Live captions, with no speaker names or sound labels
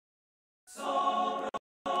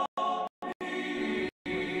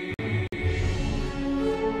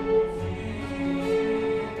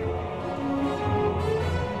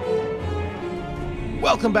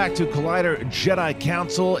Welcome back to Collider Jedi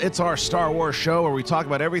Council. It's our Star Wars show where we talk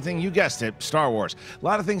about everything, you guessed it, Star Wars. A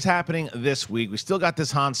lot of things happening this week. We still got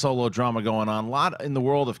this Han Solo drama going on. A lot in the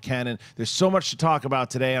world of canon. There's so much to talk about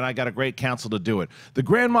today, and I got a great council to do it. The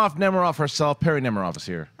Grand Moff Nemiroff herself, Perri Nemiroff, is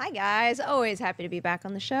here. Hi, guys. Always happy to be back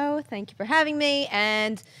on the show. Thank you for having me,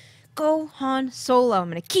 and go Han Solo. I'm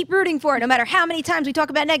going to keep rooting for it, no matter how many times we talk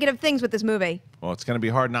about negative things with this movie. Well, it's going to be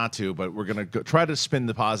hard not to, but we're going to try to spin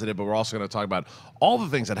the positive, but we're also going to talk about all the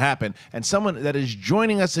things that happened. And someone that is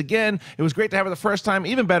joining us again, it was great to have her the first time,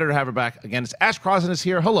 even better to have her back again. It's Ash Crossan is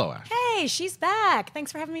here. Hello, Ash. Hey, she's back.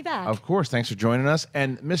 Thanks for having me back. Of course, thanks for joining us.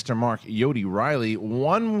 And Mr. Mark Reilly,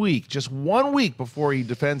 1 week, just 1 week before he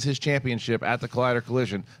defends his championship at the Collider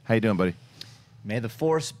Collision. How you doing, buddy? May the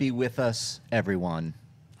Force be with us, everyone.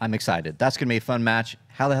 I'm excited. That's going to be a fun match.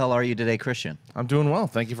 How the hell are you today, Kristian? I'm doing well.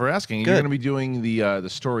 Thank you for asking. Good. You're going to be doing the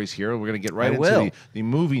stories here. We're going to get right into the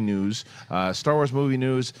movie news, Star Wars movie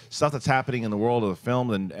news, stuff that's happening in the world of the film.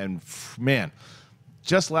 And man,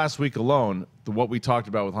 just last week alone, what we talked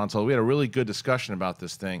about with Han Solo, we had a really good discussion about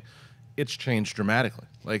this thing. It's changed dramatically.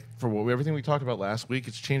 Like, for everything we talked about last week,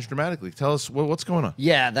 it's changed dramatically. Tell us what's going on.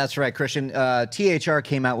 Yeah, that's right, Kristian. THR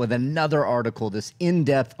came out with another article, this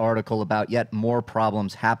in-depth article about yet more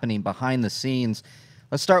problems happening behind the scenes.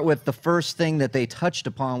 Let's start with the first thing that they touched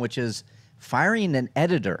upon, which is firing an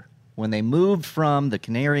editor. When they moved from the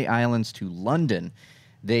Canary Islands to London,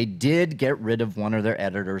 they did get rid of one of their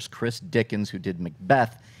editors, Chris Dickens, who did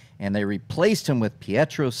Macbeth, and they replaced him with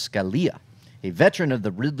Pietro Scalia, a veteran of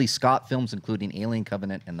the Ridley Scott films, including Alien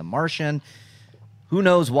Covenant and The Martian. Who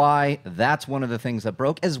knows why? That's one of the things that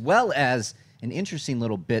broke, as well as an interesting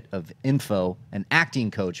little bit of info, an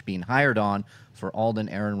acting coach being hired on for Alden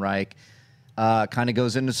Ehrenreich. Kind of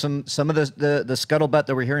goes into some of the scuttlebutt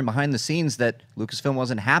that we're hearing behind the scenes that Lucasfilm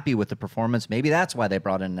wasn't happy with the performance. Maybe that's why they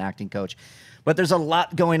brought in an acting coach. But there's a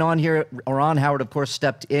lot going on here. Ron Howard, of course,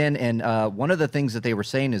 stepped in, and one of the things that they were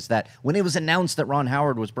saying is that when it was announced that Ron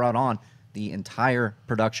Howard was brought on, the entire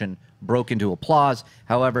production broke into applause.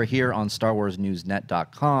 However, here on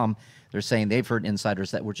StarWarsNewsNet.com, they're saying they've heard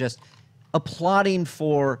insiders that were just applauding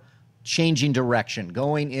for changing direction,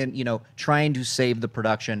 going in, trying to save the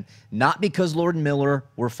production, not because Lord and Miller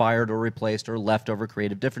were fired or replaced or leftover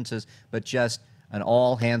creative differences, but just an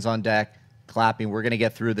all hands on deck, clapping. We're going to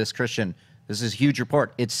get through this, Kristian. This is a huge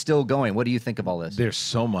report. It's still going. What do you think of all this? There's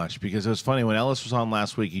so much, because it was funny when Ellis was on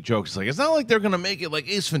last week. He jokes, like, it's not like they're going to make it like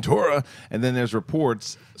Ace Ventura. And then there's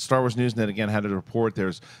reports. Star Wars Newsnet again had a report.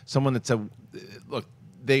 There's someone that said, look,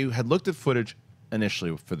 they had looked at footage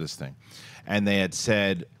initially for this thing, and they had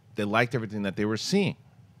said they liked everything that they were seeing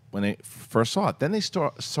when they first saw it. Then they saw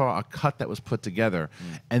a cut that was put together,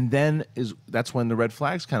 and then that's when the red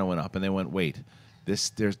flags kind of went up, and they went, wait.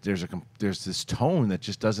 There's this tone that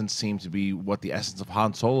just doesn't seem to be what the essence of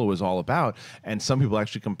Han Solo is all about. And some people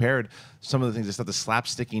actually compared some of the things that said the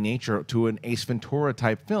slapsticky nature to an Ace Ventura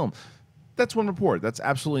type film. That's one report. That's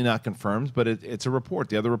absolutely not confirmed, but it's a report.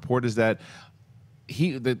 The other report is that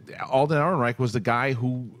Alden Ehrenreich was the guy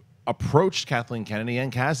who approached Kathleen Kennedy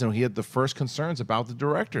and Kasdan. He had the first concerns about the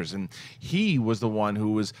directors, and he was the one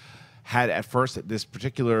who had at first this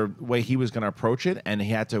particular way he was going to approach it, and he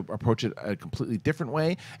had to approach it a completely different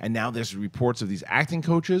way. And now there's reports of these acting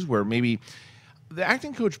coaches where maybe the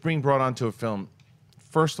acting coach being brought onto a film,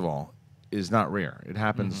 first of all, is not rare. It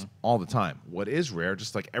happens all the time. What is rare,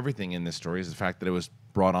 just like everything in this story, is the fact that it was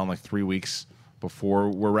brought on like 3 weeks before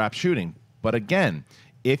we're wrapped shooting. But again,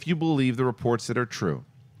 if you believe the reports that are true,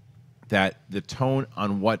 that the tone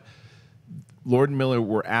on what Lord and Miller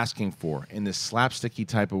were asking for in this slapsticky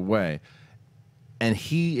type of way, and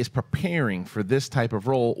he is preparing for this type of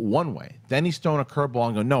role one way. Then he's throwing a curveball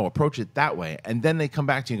and go, no, approach it that way. And then they come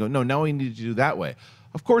back to you and go, no, now we need to do that way.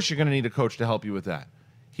 Of course you're going to need a coach to help you with that.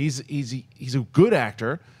 He's a good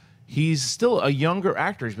actor. He's still a younger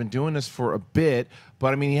actor. He's been doing this for a bit,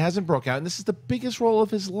 but I mean, he hasn't broke out, and this is the biggest role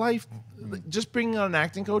of his life. Just bringing on an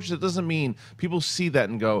acting coach, that doesn't mean people see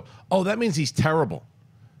that and go, oh, that means he's terrible.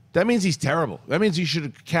 That means he's terrible. That means you should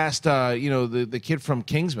have cast, the kid from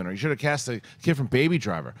Kingsman, or you should have cast the kid from Baby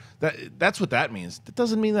Driver. That's what that means. That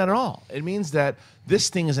doesn't mean that at all. It means that this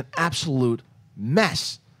thing is an absolute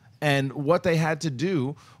mess. And what they had to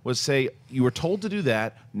do was say, you were told to do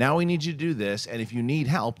that. Now we need you to do this. And if you need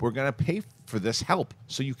help, we're going to pay for this help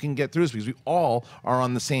so you can get through this, because we all are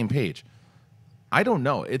on the same page. I don't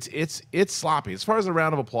know. It's sloppy. As far as the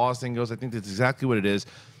round of applause thing goes, I think that's exactly what it is.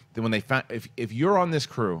 That when they found, if you're on this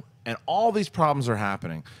crew and all these problems are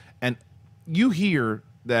happening, and you hear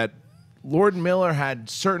that Lord Miller had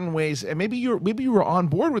certain ways, and maybe you were on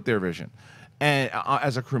board with their vision, and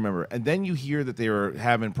as a crew member, and then you hear that they were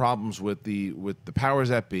having problems with the powers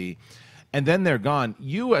that be, and then they're gone.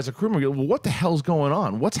 You as a crew member, well, what the hell's going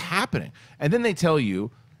on? What's happening? And then they tell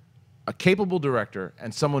you a capable director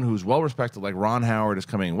and someone who's well respected like Ron Howard is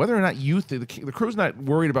coming in. Whether or not the crew's not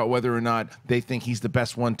worried about whether or not they think he's the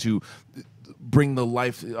best one to bring the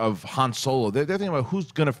life of Han Solo. They're thinking about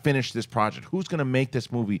who's going to finish this project, who's going to make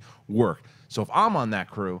this movie work. So if I'm on that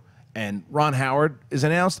crew and Ron Howard is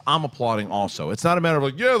announced, I'm applauding also. It's not a matter of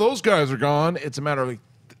like, yeah, those guys are gone. It's a matter of like,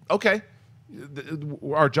 okay,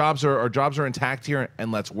 our jobs are intact here,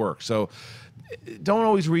 and let's work. So don't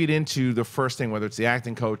always read into the first thing, whether it's the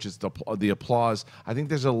acting coach, it's the applause. I think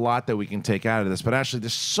there's a lot that we can take out of this, but actually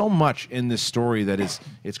there's so much in this story that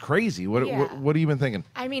it's crazy. What have you been thinking?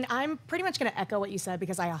 I mean, I'm pretty much going to echo what you said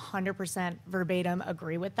because I 100% verbatim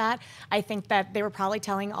agree with that. I think that they were probably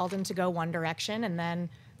telling Alden to go one direction, and then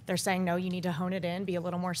they're saying, no, you need to hone it in, be a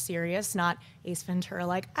little more serious, not Ace Ventura.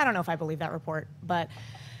 Like, I don't know if I believe that report, but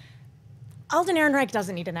Alden Ehrenreich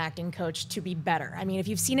doesn't need an acting coach to be better. I mean, if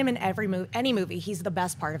you've seen him in any movie, he's the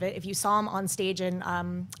best part of it. If you saw him on stage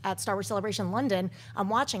at Star Wars Celebration London, I'm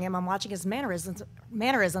watching his mannerisms,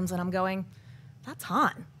 and I'm going, that's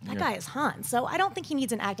Han. That guy is Han. So I don't think he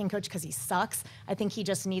needs an acting coach because he sucks. I think he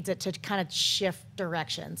just needs it to kind of shift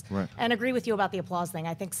directions. Right. And agree with you about the applause thing.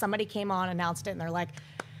 I think somebody came on, announced it, and they're like,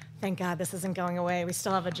 thank God this isn't going away. We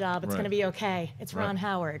still have a job. It's going to be okay. It's Ron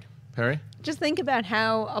Howard. Perry? Just think about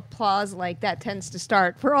how applause like that tends to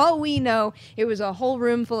start. For all we know, it was a whole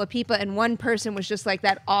room full of people and one person was just like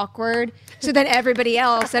that awkward. So then everybody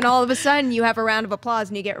else, and all of a sudden you have a round of applause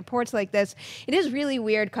and you get reports like this. It is really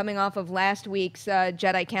weird coming off of last week's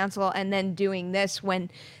Jedi Council and then doing this when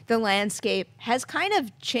the landscape has kind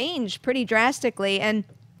of changed pretty drastically. And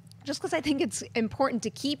just because I think it's important to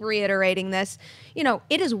keep reiterating this, you know,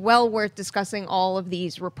 it is well worth discussing all of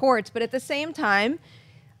these reports, but at the same time,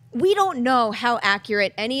 we don't know how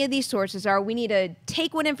accurate any of these sources are. We need to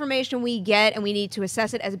take what information we get and we need to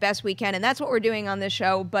assess it as best we can. And that's what we're doing on this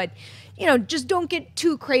show. But, you know, just don't get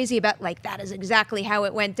too crazy about like that is exactly how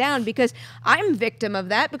it went down, because I'm victim of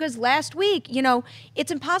that because last week, you know,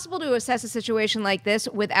 it's impossible to assess a situation like this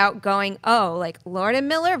without going, oh, like Lord and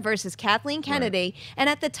Miller versus Kathleen Kennedy. Right. And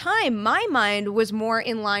at the time, my mind was more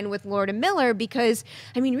in line with Lord and Miller because,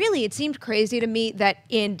 I mean, really, it seemed crazy to me that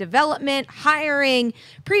in development, hiring,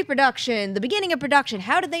 pre-production, the beginning of production,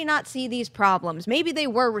 how did they not see these problems? Maybe they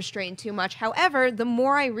were restrained too much. However, the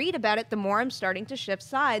more I read about it, the more I'm starting to shift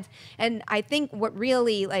sides. And I think what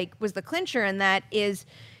really like was the clincher in that is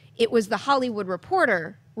it was the Hollywood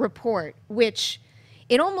Reporter report, which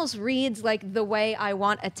it almost reads like the way I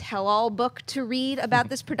want a tell-all book to read about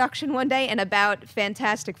this production one day and about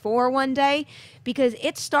Fantastic Four one day, because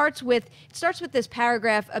it starts with this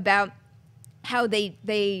paragraph about how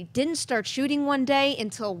they didn't start shooting one day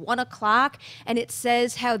until 1 o'clock, and it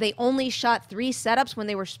says how they only shot 3 setups when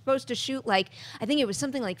they were supposed to shoot like, I think it was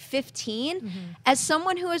something like 15. Mm-hmm. As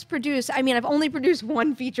someone who has produced, I mean, I've only produced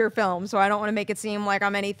 1 feature film, so I don't want to make it seem like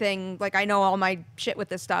I'm anything, like I know all my shit with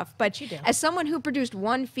this stuff, but as someone who produced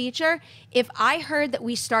 1 feature, if I heard that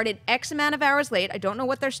we started X amount of hours late, I don't know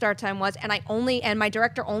what their start time was, and my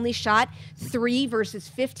director only shot 3 versus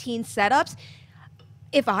 15 setups,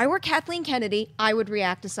 if I were Kathleen Kennedy, I would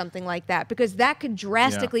react to something like that because that could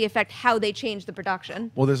drastically affect how they change the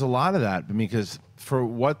production. Well, there's a lot of that because for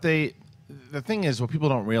what the thing is, what people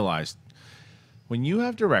don't realize, when you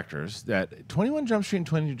have directors that 21 Jump Street and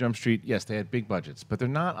 22 Jump Street, yes, they had big budgets, but they're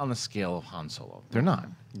not on the scale of Han Solo. They're not.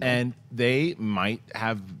 No. And they might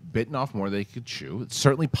have bitten off more they could chew. It's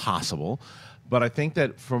certainly possible. But I think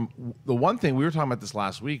that from the one thing we were talking about this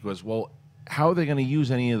last week was, well, how are they going to use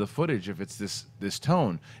any of the footage if it's this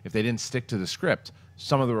tone, if they didn't stick to the script?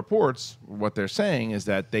 Some of the reports, what they're saying is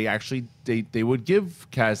that they actually they would give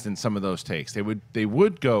Kasdan some of those takes. They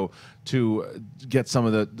would go to get some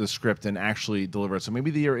of the script and actually deliver it. So maybe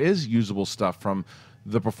there is usable stuff from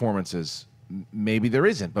the performances. Maybe there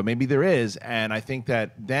isn't, but maybe there is. And I think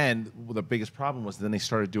that then the biggest problem was then they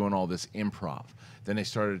started doing all this improv. Then they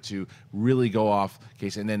started to really go off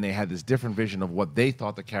case, and then they had this different vision of what they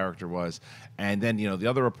thought the character was. And then, you know, the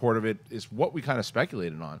other report of it is what we kind of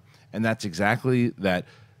speculated on, and that's exactly that.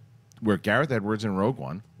 Where Gareth Edwards in Rogue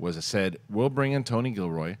One said, "We'll bring in Tony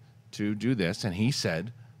Gilroy to do this," and he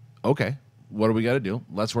said, "Okay, what do we got to do?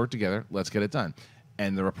 Let's work together. Let's get it done."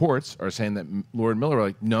 And the reports are saying that Lord Miller are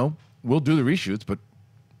like, "No, we'll do the reshoots, but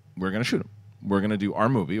we're going to shoot them. We're going to do our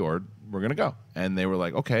movie, or we're going to go." And they were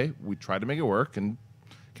like, okay, we tried to make it work. And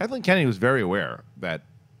Kathleen Kennedy was very aware that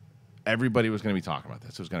everybody was going to be talking about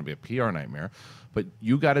this. It was going to be a PR nightmare. But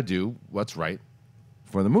you got to do what's right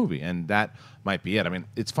for the movie. And that might be it. I mean,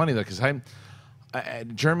 it's funny, though, because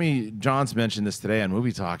Jeremy Johns mentioned this today on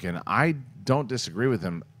Movie Talk, and I don't disagree with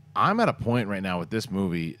him. I'm at a point right now with this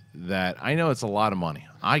movie that I know it's a lot of money.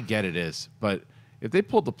 I get it is, but if they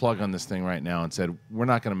pulled the plug on this thing right now and said we're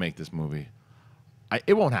not going to make this movie,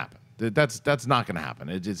 it won't happen. That's not going to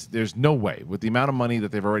happen. There's no way with the amount of money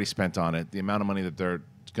that they've already spent on it, the amount of money that they're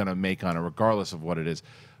going to make on it, regardless of what it is.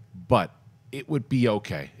 But it would be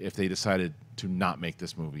okay if they decided to not make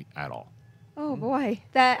this movie at all. Oh boy,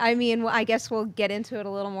 I guess we'll get into it a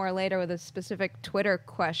little more later with a specific Twitter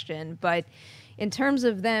question. But in terms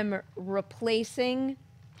of them replacing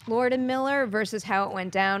Lord and Miller versus how it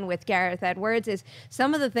went down with Gareth Edwards, is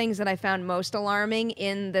some of the things that I found most alarming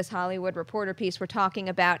in this Hollywood Reporter piece. We're talking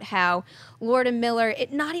about how Lord and Miller,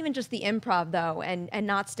 not even just the improv though, and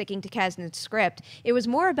not sticking to Kasdan's script, it was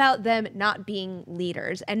more about them not being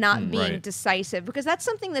leaders and not being decisive, because that's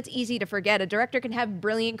something that's easy to forget. A director can have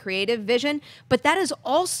brilliant creative vision, but that is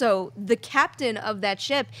also the captain of that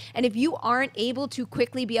ship. And if you aren't able to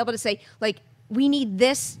quickly be able to say, like, we need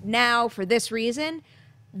this now for this reason,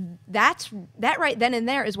 that right then and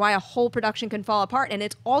there is why a whole production can fall apart. And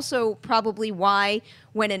it's also probably why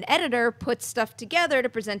when an editor puts stuff together to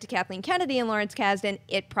present to Kathleen Kennedy and Lawrence Kasdan,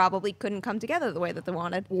 it probably couldn't come together the way that they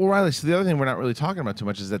wanted. Well, Riley, so the other thing we're not really talking about too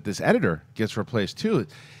much is that this editor gets replaced too.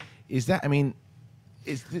 Is that, I mean,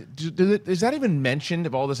 is that even mentioned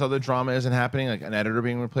if all this other drama isn't happening, like an editor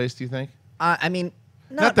being replaced, do you think? I mean,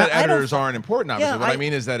 not that editors aren't important, obviously. What I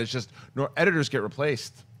mean is that it's just editors get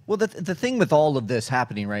replaced. Well, the thing with all of this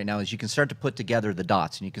happening right now is you can start to put together the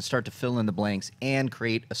dots and you can start to fill in the blanks and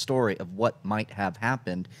create a story of what might have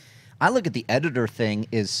happened. I look at the editor thing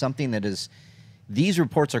as something that is, these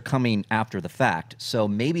reports are coming after the fact. So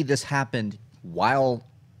maybe this happened while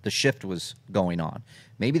the shift was going on.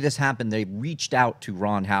 Maybe this happened, they reached out to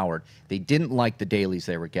Ron Howard. They didn't like the dailies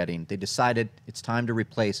they were getting. They decided it's time to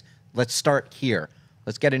replace. Let's start here.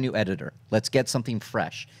 Let's get a new editor. Let's get something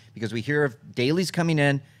fresh. Because we hear of dailies coming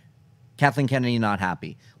in, Kathleen Kennedy not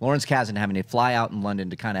happy. Lawrence Kasdan having to fly out in London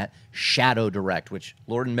to kind of shadow direct, which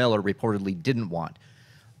Lord and Miller reportedly didn't want.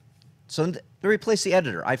 So they replace the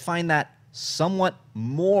editor. I find that somewhat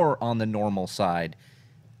more on the normal side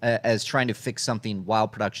as trying to fix something while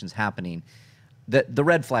production's happening. The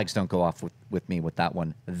red flags don't go off with me with that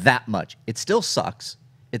one that much. It still sucks.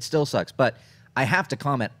 It still sucks. But I have to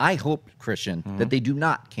comment, I hope, Kristian, that they do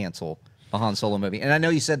not cancel a Han Solo movie. And I know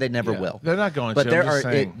you said they never will. They're not going but to.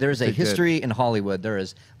 But there's a history in Hollywood. There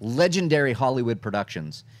is legendary Hollywood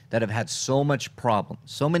productions that have had so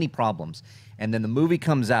many problems. And then the movie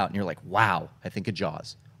comes out and you're like, wow, I think of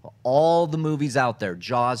Jaws. All the movies out there,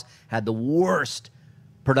 Jaws had the worst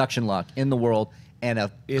production luck in the world. And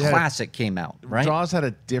a classic came out, right? Jaws had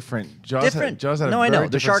a different. Jaws had no, I know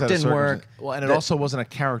the shark didn't work. Well, and it also wasn't a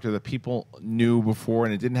character that people knew before,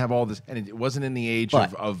 and it didn't have all this, and it wasn't in the age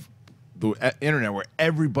of the internet where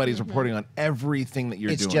everybody's reporting on everything that you're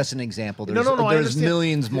doing. It's just an example. There's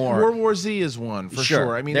millions more. World War Z is one for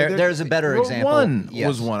sure. I mean, there's a better example. One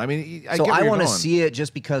was one. I mean, I want to see it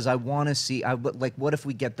just because I want to see. Like, what if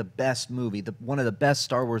we get the best movie, one of the best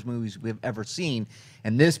Star Wars movies we've ever seen,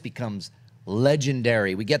 and this becomes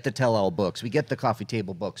legendary. We get the tell-all books. We get the coffee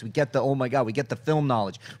table books. We get the, oh my God, we get the film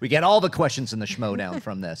knowledge. We get all the questions in the schmodown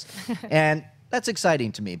from this. And that's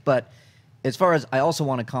exciting to me. But as far as, I also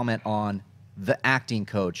want to comment on the acting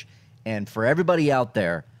coach. And for everybody out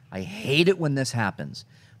there, I hate it when this happens.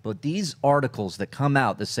 But these articles that come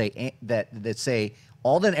out that say that say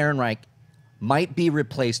Alden Ehrenreich might be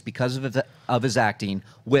replaced because of his acting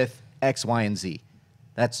with X, Y, and Z.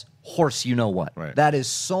 That's horse you know what. Right. That is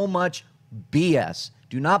so much BS.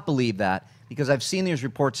 Do not believe that, because I've seen these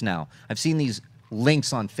reports now. I've seen these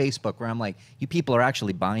links on Facebook where I'm like, you people are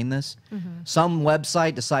actually buying this? Some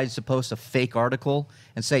website decides to post a fake article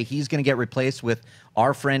and say he's going to get replaced with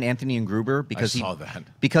our friend Anthony Gruber because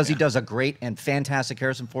he does a great and fantastic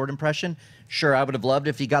Harrison Ford impression. Sure, I would have loved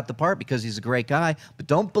if he got the part because he's a great guy, but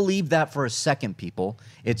don't believe that for a second, people.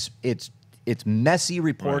 It's messy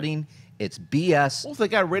reporting. Right. It's BS. Well, if they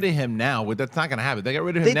got rid of him now, that's not going to happen. They got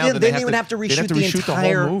rid of him now. They didn't even have to reshoot the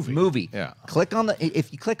entire movie. Yeah.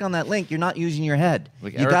 If you click on that link, you're not using your head.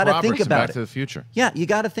 Like you got to think about it. Back to the Future. Yeah, you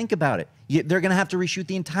got to think about it. They're going to have to reshoot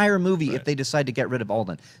the entire movie if they decide to get rid of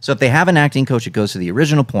Alden. So if they have an acting coach, it goes to the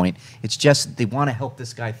original point. It's just they want to help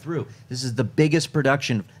this guy through. This is the biggest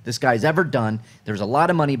production this guy's ever done. There's a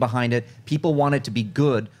lot of money behind it. People want it to be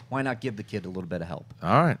good. Why not give the kid a little bit of help?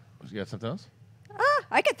 All right. You got something else?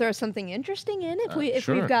 I could throw something interesting in if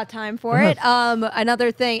sure. we've got time for it.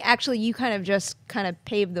 Another thing, actually, you kind of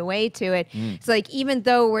paved the way to it. It's like, even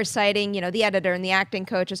though we're citing, the editor and the acting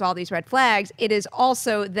coach as all these red flags, it is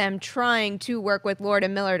also them trying to work with Lord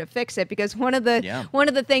and Miller to fix it. Because one of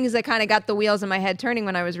the things that kind of got the wheels in my head turning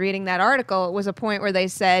when I was reading that article was a point where they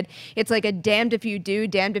said it's like a damned if you do,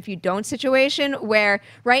 damned if you don't situation, where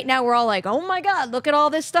right now we're all like, oh my God, look at all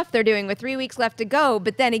this stuff they're doing with 3 weeks left to go.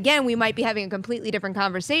 But then again, we might be having a completely different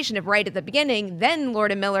conversation if right at the beginning, then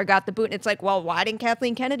Lord and Miller got the boot, and it's like, well, why didn't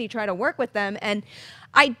Kathleen Kennedy try to work with them? And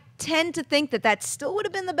I tend to think that still would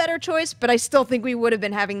have been the better choice, but I still think we would have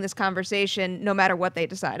been having this conversation no matter what they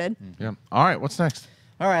decided. Yeah. All right, what's next?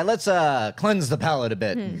 All right, let's cleanse the palate a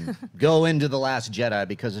bit and go into The Last Jedi,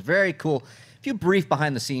 because it's very cool. A few brief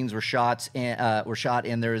behind the scenes were shot,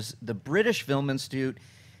 and there's the British Film Institute.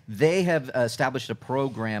 They have established a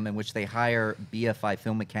program in which they hire BFI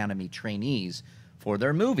Film Academy trainees for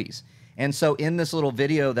their movies. And so in this little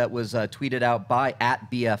video that was tweeted out by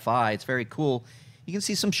 @BFI, it's very cool. You can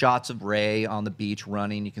see some shots of Rey on the beach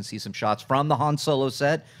running. You can see some shots from the Han Solo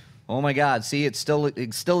set. Oh my God, see, it still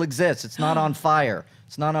exists. It's not on fire.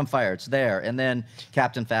 It's not on fire. It's there. And then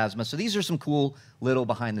Captain Phasma. So these are some cool little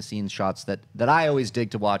behind-the-scenes shots that I always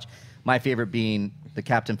dig to watch. My favorite being the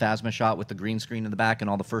Captain Phasma shot with the green screen in the back and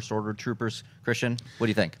all the First Order troopers. Kristian, what do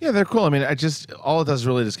you think? Yeah, they're cool. I mean, all it does is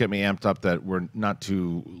really just get me amped up that we're not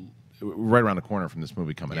too right around the corner from this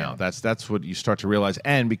movie coming out. That's what you start to realize.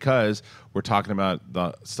 And because we're talking about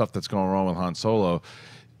the stuff that's going wrong with Han Solo,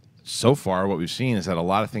 so far what we've seen is that a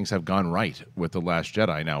lot of things have gone right with The Last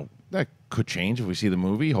Jedi. Now, that could change if we see the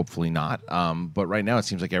movie. Hopefully not. But right now it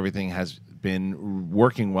seems like everything has been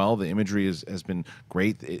working well. The imagery has been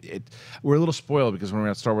great. We're a little spoiled because when we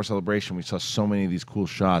were at Star Wars Celebration, we saw so many of these cool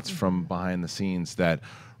shots from behind the scenes that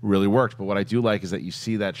really worked. But what I do like is that you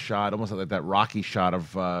see that shot, almost like that Rocky shot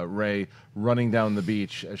of Rey running down the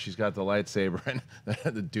beach as she's got the lightsaber and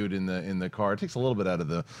the dude in the car. It takes a little bit out of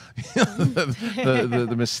the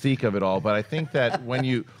the mystique of it all. But I think that when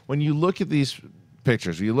you look at these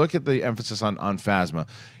pictures, you look at the emphasis on Phasma,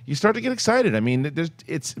 you start to get excited. I mean,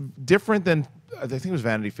 it's different than, I think it was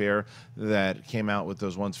Vanity Fair that came out with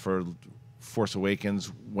those ones for Force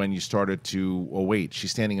Awakens when you started to, oh wait,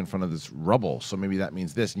 she's standing in front of this rubble, so maybe that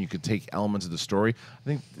means this, and you could take elements of the story. I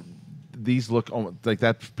think these look like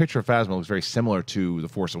that picture of Phasma looks very similar to The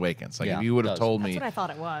Force Awakens. Like if you would have told me, that's what I thought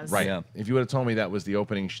it was. Right. Yeah. If you would have told me that was the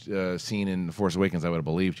opening scene in The Force Awakens, I would have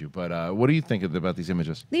believed you. But what do you think about these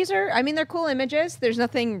images? These are, I mean, they're cool images. There's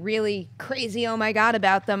nothing really crazy, oh my God,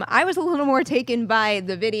 about them. I was a little more taken by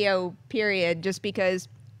the video period, just because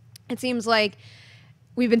it seems like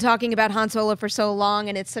we've been talking about Han Solo for so long,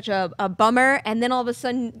 and it's such a bummer. And then all of a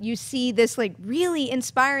sudden you see this like really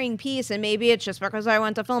inspiring piece, and maybe it's just because I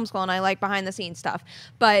went to film school and I like behind the scenes stuff.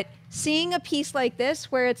 But seeing a piece like this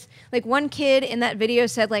where it's like one kid in that video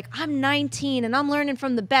said like, I'm 19 and I'm learning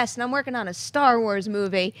from the best and I'm working on a Star Wars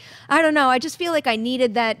movie. I don't know. I just feel like I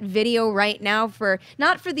needed that video right now for,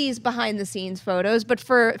 not for these behind the scenes photos, but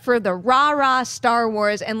for the rah-rah Star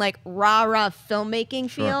Wars and like rah-rah filmmaking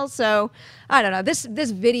feel. So I don't know.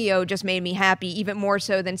 This video just made me happy, even more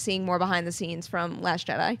so than seeing more behind the scenes from Last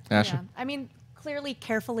Jedi. Ashley? Yeah. I mean, clearly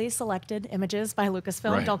carefully selected images by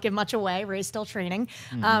Lucasfilm. Right. Don't give much away. Rey's still training.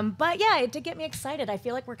 But yeah, it did get me excited. I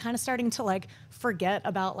feel like we're kind of starting to like forget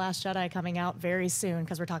about Last Jedi coming out very soon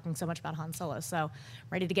because we're talking so much about Han Solo. So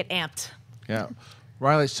ready to get amped. Yeah.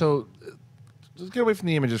 Riley, so let's get away from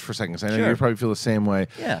the images for a second, because I know Sure. you probably feel the same way.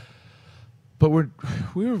 Yeah. But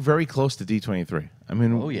we were very close to D23. I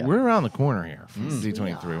mean, yeah. we're around the corner here from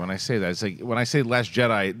D23. When I say that, it's like when I say Last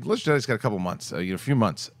Jedi's got a couple months, a few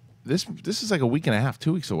months. This is like a week and a half,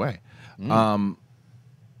 2 weeks away.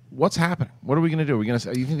 What's happening? What are we going to do? You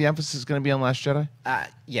think the emphasis is going to be on Last Jedi?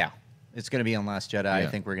 Yeah. It's going to be on Last Jedi. I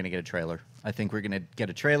think we're going to get a trailer. I think we're going to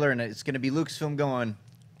get a trailer, and it's going to be Lucasfilm going,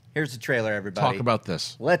 here's the trailer, everybody. Talk about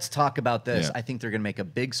this. Let's talk about this. Yeah. I think they're going to make a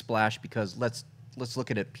big splash because let's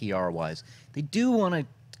look at it PR-wise. They do want to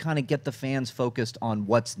kind of get the fans focused on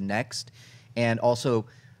what's next. And also,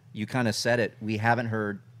 you kind of said it, we haven't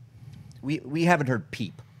heard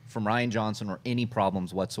peep from Rian Johnson or any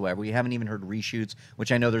problems whatsoever. We haven't even heard reshoots,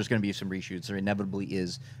 which I know there's going to be some reshoots. There inevitably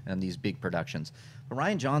is in these big productions. But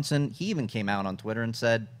Rian Johnson, he even came out on Twitter and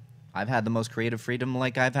said, I've had the most creative freedom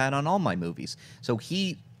like I've had on all my movies. So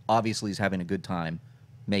he obviously is having a good time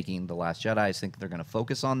making The Last Jedi. I think they're going to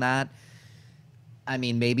focus on that. I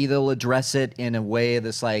mean, maybe they'll address it in a way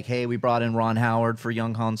that's like, hey, we brought in Ron Howard for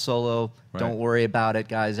young Han Solo. Right. Don't worry about it,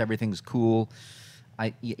 guys. Everything's cool.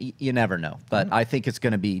 You never know. But I think it's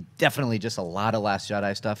going to be definitely just a lot of Last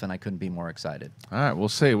Jedi stuff, and I couldn't be more excited. All right, we'll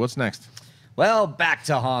see. What's next? Well, back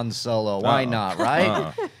to Han Solo. Why not,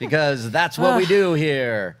 right? Because that's what we do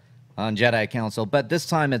here on Jedi Council. But this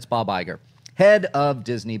time it's Bob Iger, head of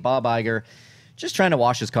Disney. Bob Iger, just trying to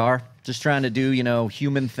wash his car, just trying to do,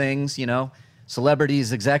 human things,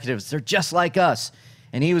 Celebrities, executives, they're just like us.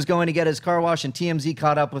 And he was going to get his car washed, and TMZ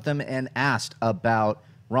caught up with him and asked about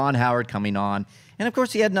Ron Howard coming on. And, of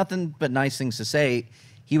course, he had nothing but nice things to say.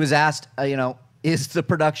 He was asked, is the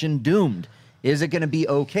production doomed? Is it going to be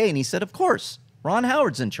okay? And he said, of course, Ron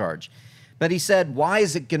Howard's in charge. But he said, why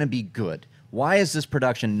is it going to be good? Why is this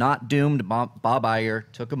production not doomed? Bob Iger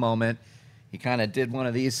took a moment. He kind of did one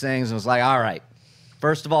of these things and was like, all right,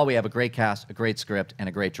 first of all, we have a great cast, a great script, and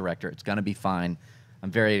a great director. It's going to be fine.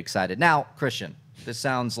 I'm very excited. Now, Kristian, this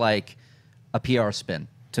sounds like a PR spin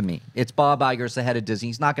to me. It's Bob Iger's the head of Disney.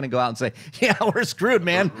 He's not going to go out and say, yeah, we're screwed,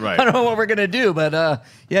 man. Right. I don't know what we're going to do, but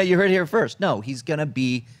yeah, you heard it here first. No, he's going to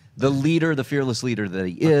be the leader, the fearless leader that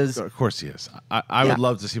he is. Of course he is. I would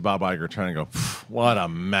love to see Bob Iger trying to go, what a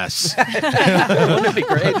mess. Wouldn't it be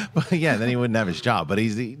great? But yeah, then he wouldn't have his job. But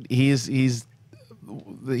he's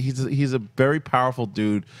a very powerful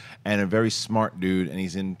dude and a very smart dude, and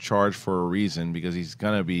he's in charge for a reason, because he's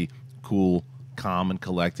going to be cool, calm, and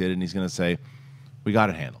collected, and he's going to say, we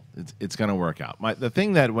got it handled. It's going to work out. The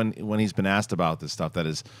thing that when he's been asked about this stuff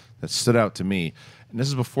that stood out to me, and this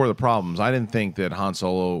is before the problems, I didn't think that Han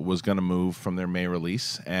Solo was going to move from their May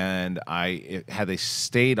release, and had they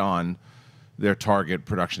stayed on their target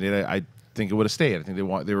production date, I think it would have stayed. I think they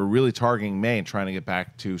were really targeting May and trying to get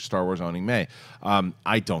back to Star Wars owning May.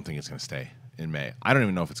 I don't think it's going to stay in May. I don't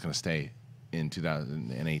even know if it's going to stay in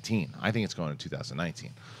 2018. I think it's going to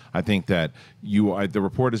 2019. I think that the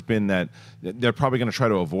report has been that they're probably going to try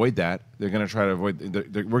to avoid that. They're going to try to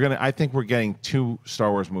avoid. I think we're getting 2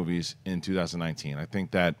 Star Wars movies in 2019. I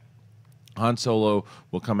think that Han Solo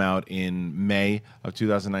will come out in May of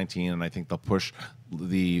 2019, and I think they'll push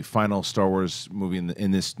the final Star Wars movie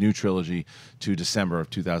in this new trilogy to December of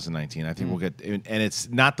 2019. I think we'll get, and it's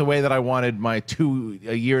not the way that I wanted my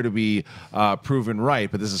a year to be proven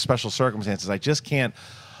right, but this is special circumstances. I just can't.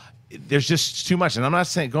 There's just too much, and I'm not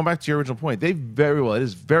saying, going back to your original point, it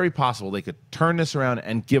is very possible they could turn this around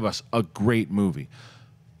and give us a great movie.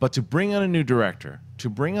 But to bring on a new director, to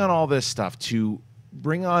bring on all this stuff, to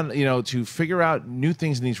bring on, to figure out new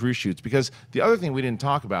things in these reshoots, because the other thing we didn't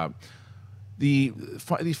talk about, the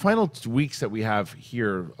final weeks that we have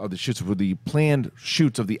here of the shoots were the planned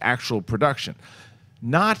shoots of the actual production,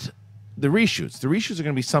 not the reshoots. The reshoots are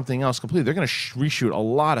going to be something else completely. They're going to reshoot a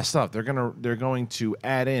lot of stuff. They're going to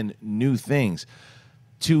add in new things.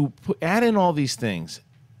 To add in all these things,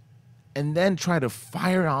 and then try to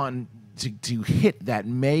fire on to hit that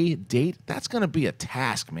May date, that's going to be a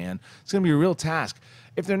task, man. It's going to be a real task.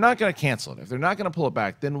 If they're not going to cancel it, if they're not going to pull it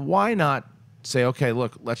back, then why not say, okay,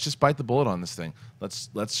 look, let's just bite the bullet on this thing.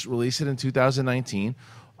 Let's release it in 2019.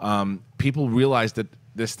 People realize that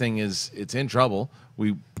this thing it's in trouble.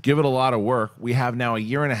 We give it a lot of work. We have now a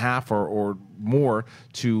year and a half or more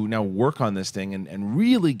to now work on this thing and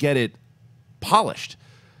really get it polished.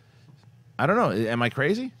 I don't know. Am I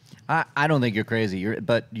crazy? I don't think you're crazy.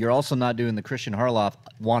 But you're also not doing the Kristian Harloff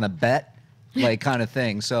want to bet kind of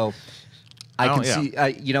thing. So I can see,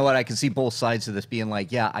 you know what? I can see both sides of this being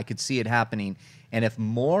like, yeah, I could see it happening. And if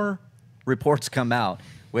more reports come out,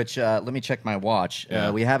 which let me check my watch. Yeah.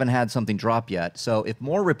 We haven't had something drop yet. So if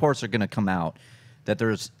more reports are going to come out that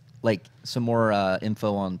there's some more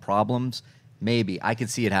info on problems, maybe. I could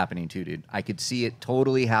see it happening too, dude. I could see it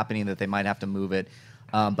totally happening that they might have to move it.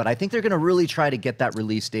 But I think they're going to really try to get that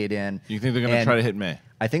release date in. You think they're going to try to hit May?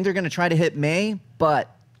 I think they're going to try to hit May,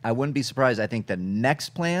 but I wouldn't be surprised. I think the next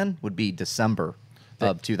plan would be December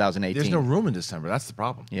of 2018. There's no room in December. That's the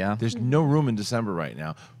problem. Yeah. There's no room in December right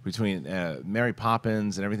now between Mary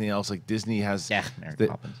Poppins and everything else. Like Disney has. Yeah, Mary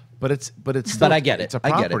Poppins. But I get it. It's a I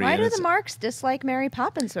property. get it. Why do the Marks dislike Mary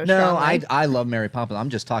Poppins so No, strongly? I love Mary Poppins. I'm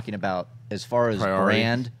just talking about as far as Priority.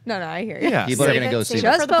 brand. No, I hear you. Yeah. People are going to go see Save it.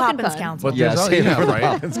 it Just for the spoken Poppins fun. Council. But Yeah, there's save it for the right.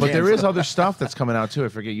 Poppins But there is Council. other stuff that's coming out too. I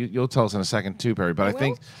forget. You'll tell us in a second too, Perry. But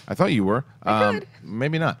I thought you were.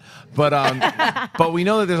 Maybe not. But but we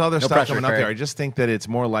know that there's other stuff pressure, coming up Perry. there. I just think that it's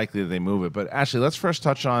more likely that they move it. But actually, let's first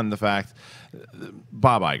touch on the fact,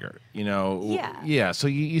 Bob Iger. Yeah. So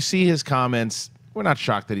you see his comments. We're not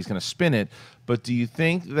shocked that he's going to spin it. But do you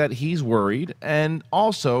think that he's worried? And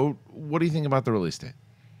also, what do you think about the release date?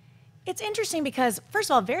 It's interesting because, first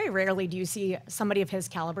of all, very rarely do you see somebody of his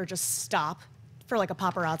caliber just stop for like a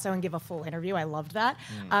paparazzo and give a full interview. I loved that.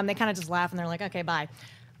 They kind of just laugh and they're like, okay, bye.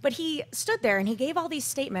 But he stood there and he gave all these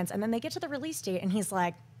statements, and then they get to the release date and he's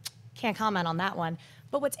like, can't comment on that one.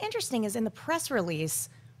 But what's interesting is in the press release,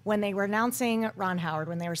 when they were announcing Ron Howard,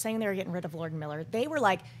 when they were saying they were getting rid of Lord Miller, they were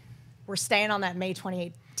like, we're staying on that May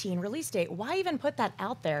 2018 release date. Why even put that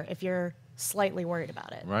out there if you're slightly worried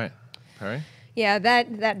about it? Right. Perri? Yeah,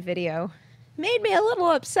 that video made me a little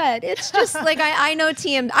upset. It's just like I know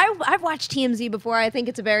I've watched TMZ before. I think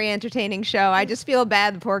it's a very entertaining show. I just feel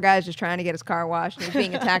bad. The poor guy's just trying to get his car washed and he's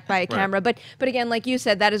being attacked by a camera. But again, like you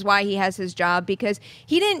said, that is why he has his job, because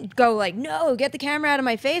he didn't go like, no, get the camera out of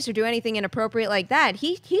my face or do anything inappropriate like that.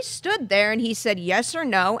 He stood there and he said yes or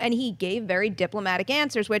no, and he gave very diplomatic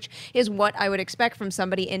answers, which is what I would expect from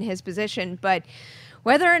somebody in his position. But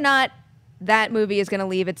whether or not that movie is going to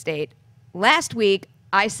leave its date, last week,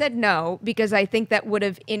 I said no because I think that would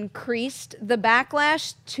have increased the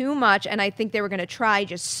backlash too much, and I think they were going to try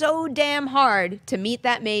just so damn hard to meet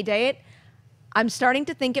that May date. I'm starting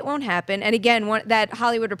to think it won't happen. And again, that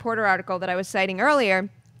Hollywood Reporter article that I was citing earlier,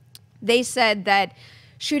 they said that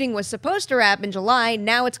shooting was supposed to wrap in July.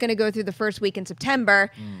 Now it's going to go through the first week in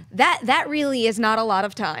September. That really is not a lot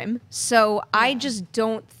of time. So I just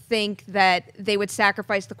don't think that they would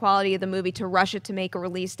sacrifice the quality of the movie to rush it to make a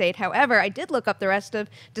release date. However, I did look up the rest of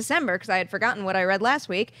December because I had forgotten what I read last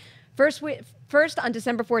week. First on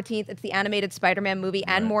December 14th, it's the animated Spider-Man movie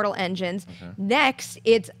and Mortal Engines. Next,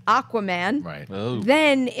 it's Aquaman. Right.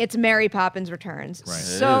 Then it's Mary Poppins Returns. Right.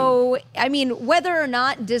 So, I mean, whether or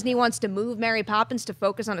not Disney wants to move Mary Poppins to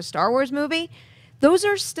focus on a Star Wars movie, those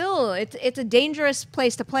are still, it's a dangerous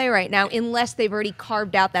place to play right now unless they've already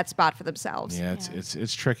carved out that spot for themselves. Yeah,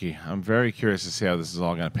 it's tricky. I'm very curious to see how this is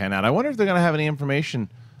all going to pan out. I wonder if they're going to have any information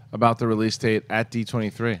about the release date at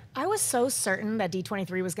D23. I was so certain that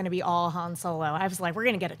D23 was going to be all Han Solo. I was like, we're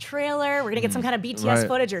going to get a trailer, we're going to get some kind of BTS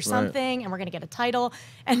footage or something, and we're going to get a title.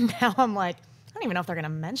 And now I'm like, I don't even know if they're going to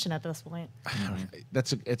mention it at this point.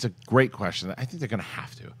 It's a great question. I think they're going to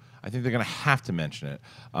have to. I think they're going to have to mention it.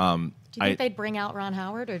 Do you think they'd bring out Ron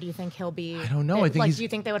Howard, or do you think he'll be? I don't know. I think do you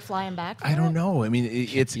think they would fly him back? I don't know. I mean,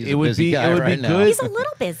 He's it a would busy be guy right now. good. He's a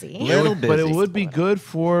little busy. But it would be good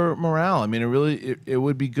for morale. I mean, it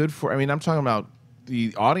would be good for. I mean, I'm talking about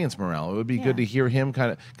the audience morale. It would be good to hear him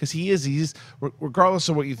kind of, because he's regardless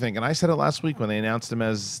of what you think. And I said it last week when they announced him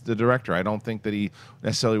as the director. I don't think that he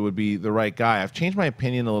necessarily would be the right guy. I've changed my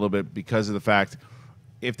opinion a little bit because of the fact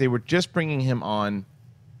if they were just bringing him on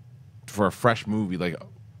for a fresh movie, like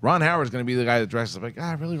Ron Howard's going to be the guy that directs. I'm like,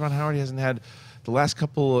 really? Ron Howard, he hasn't had the last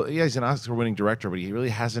couple. He's an Oscar-winning director, but he really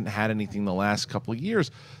hasn't had anything the last couple of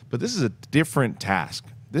years. But this is a different task.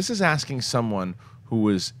 This is asking someone who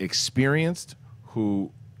is experienced,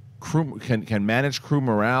 who can manage crew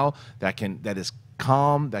morale, that is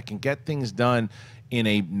calm, that can get things done in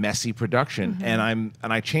a messy production. And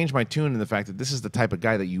I changed my tune in the fact that this is the type of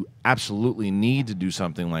guy that you absolutely need to do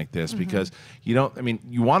something like this, because you want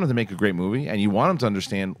him to make a great movie and you want him to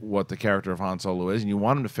understand what the character of Han Solo is and you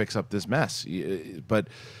want him to fix up this mess. But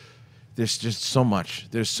there's just so much.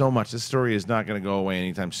 There's so much. This story is not going to go away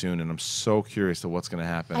anytime soon, and I'm so curious to what's going to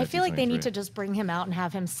happen. I feel like they need to just bring him out and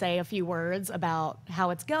have him say a few words about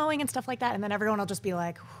how it's going and stuff like that, and then everyone will just be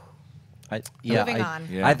like, moving on.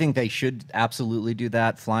 I think they should absolutely do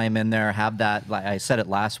that. Fly him in there, have that. Like I said it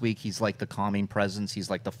last week, he's like the calming presence. He's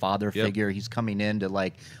like the father figure. He's coming in to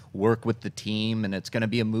like work with the team, and it's going to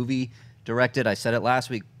be a movie directed, I said it last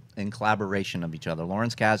week, in collaboration of each other.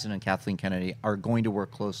 Lawrence Kasdan and Kathleen Kennedy are going to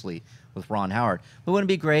work closely with Ron Howard. But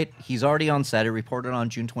wouldn't it be great? He's already on set. It reported on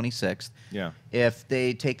June 26th. Yeah. If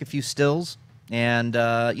they take a few stills and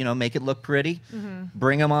make it look pretty,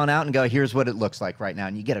 bring him on out and go, here's what it looks like right now.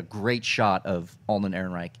 And you get a great shot of Alden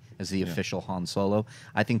Ehrenreich as the official Han Solo.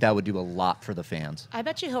 I think that would do a lot for the fans. I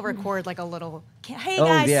bet you he'll record like a little, hey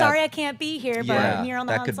guys, sorry I can't be here, but I'm here on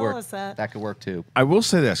the Han Solo set. That could work too. I will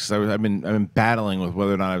say this, because I've been battling with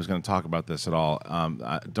whether or not I was going to talk about this at all.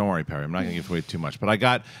 Don't worry, Perri. I'm not going to give away too much. But I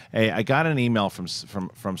got an email from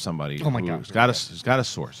somebody who's got a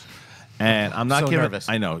source. And I'm not so giving. Nervous.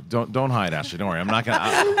 I know. Don't hide, Ashley. Don't worry. I'm not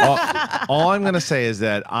gonna. All I'm gonna say is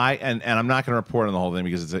that and I'm not gonna report on the whole thing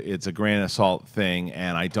because it's a grain of salt thing,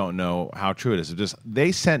 and I don't know how true it is.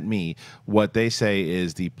 They sent me what they say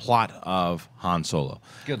is the plot of Han Solo.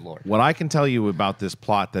 Good Lord. What I can tell you about this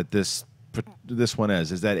plot that this one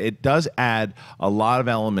is that it does add a lot of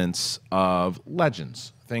elements of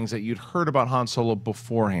legends, things that you'd heard about Han Solo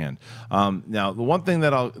beforehand. Now, the one thing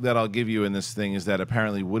that I'll give you in this thing is that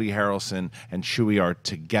apparently Woody Harrelson and Chewie are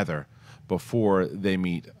together before they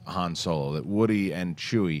meet Han Solo. That Woody and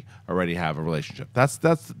Chewie already have a relationship. That's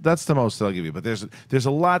the most that I'll give you. But there's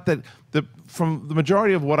a lot from the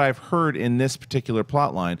majority of what I've heard in this particular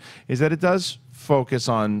plot line is that it does focus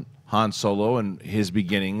on Han Solo and his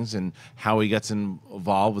beginnings and how he gets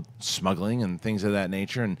involved with smuggling and things of that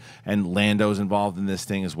nature, and Lando's involved in this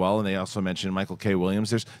thing as well. And they also mentioned Michael K.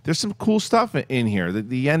 Williams. There's some cool stuff in here.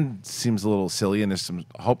 The end seems a little silly, and there's some.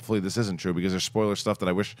 Hopefully, this isn't true because there's spoiler stuff that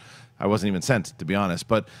I wish I wasn't even sent, to be honest.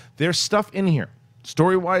 But there's stuff in here.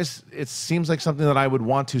 Story-wise, it seems like something that I would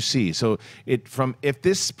want to see. So if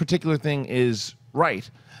this particular thing is right,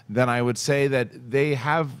 then I would say that they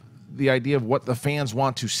have the idea of what the fans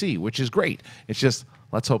want to see, which is great. It's just,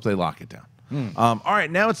 let's hope they lock it down. All right,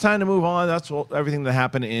 now it's time to move on. That's everything that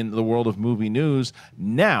happened in the world of movie news.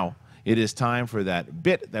 Now it is time for that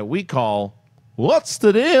bit that we call, What's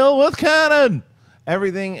the Deal with Canon?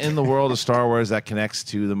 Everything in the world of Star Wars that connects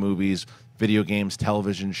to the movies, video games,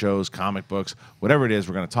 television shows, comic books, whatever it is,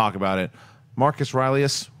 we're going to talk about it. Marcus Reilly,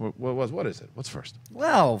 what is it? What's first?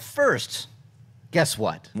 Well, first, guess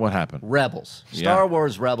what? What happened? Rebels. Yeah. Star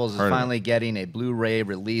Wars Rebels is Heard of finally getting a Blu-ray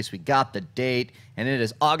release. We got the date, and it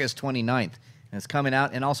is August 29th. And it's coming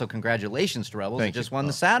out. And also, congratulations to Rebels. Thank It just you. won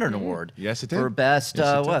the Saturn Award. Yes, it did. For best,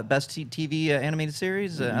 Yes, it did. Best TV animated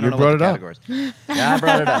series? I You don't know brought what the it up. categories. Yeah, I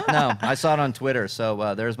brought it up. No, I saw it on Twitter.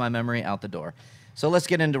 So there's my memory out the door. So let's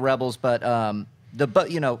get into Rebels. But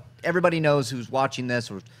everybody knows who's watching this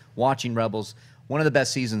or watching Rebels. One of the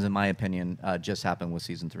best seasons, in my opinion, just happened with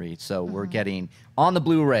season 3. So we're getting, on the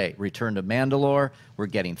Blu-ray, Return to Mandalore. We're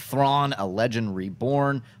getting Thrawn, A Legend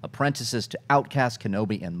Reborn, Apprentices to Outcast,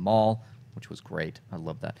 Kenobi, and Maul, which was great. I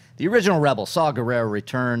love that. The original Rebel, Saw Gerrera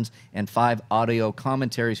returns, and 5 audio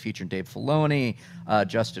commentaries featuring Dave Filoni,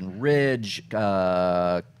 Justin Ridge,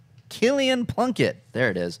 Killian Plunkett, there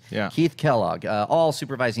it is, Yeah. Keith Kellogg, all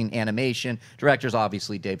supervising animation. Directors,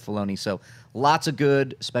 obviously, Dave Filoni. So lots of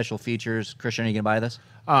good special features. Kristian, are you going to buy this?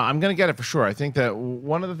 I'm going to get it for sure. I think that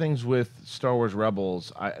one of the things with Star Wars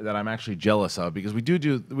Rebels that I'm actually jealous of, because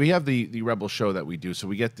we have the Rebel show that we do, so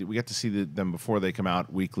we get to see them before they come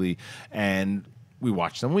out weekly, and we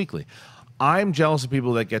watch them weekly. I'm jealous of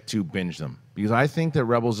people that get to binge them, because I think that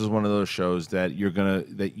Rebels is one of those shows that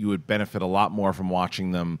you would benefit a lot more from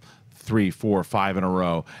watching them 3, 4, 5 in a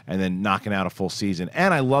row and then knocking out a full season.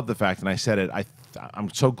 And I love the fact, and I said it, I'm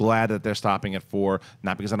so glad that they're stopping at 4,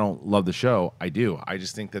 not because I don't love the show. I do. I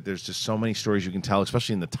just think that there's just so many stories you can tell,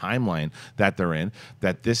 especially in the timeline that they're in,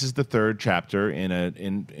 that this is the 3rd chapter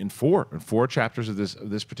in 4 chapters of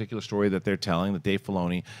this particular story that they're telling, that Dave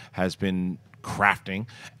Filoni has been crafting.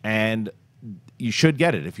 And you should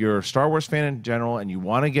get it. If you're a Star Wars fan in general and you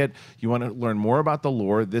want to learn more about the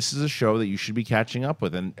lore, this is a show that you should be catching up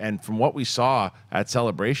with. And from what we saw at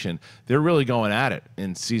Celebration, they're really going at it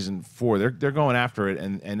in season 4. They're going after it,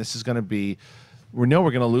 and this is going to be. We know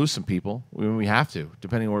we're going to lose some people when we have to,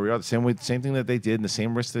 depending on where we are. The same thing that they did, and the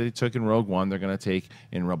same risk that they took in Rogue One, they're going to take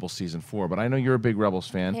in Rebels season 4. But I know you're a big Rebels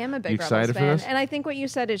fan. I am a big you Rebels excited fan, for this? and I think what you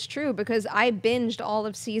said is true, because I binged all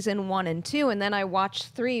of season 1 and 2, and then I watched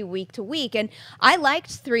 3 week to week, and I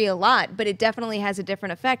liked 3 a lot, but it definitely has a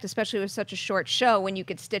different effect, especially with such a short show when you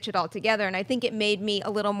could stitch it all together. And I think it made me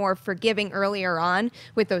a little more forgiving earlier on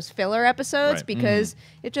with those filler episodes, Right. because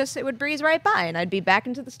it would breeze right by, and I'd be back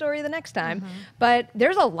into the story the next time. But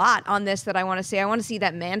there's a lot on this that I want to see. I want to see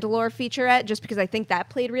that Mandalore featurette, just because I think that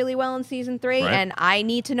played really well in season 3, Right. and I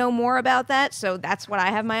need to know more about that, so that's what I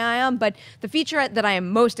have my eye on. But the featurette that I am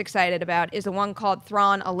most excited about is the one called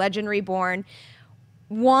Thrawn, A Legend Reborn.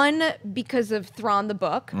 One, because of Thrawn the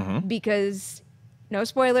book, because, no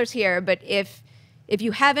spoilers here, but if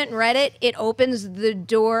you haven't read it, it opens the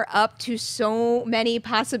door up to so many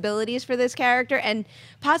possibilities for this character, and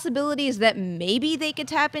possibilities that maybe they could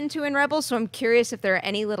tap into in Rebels. So I'm curious if there are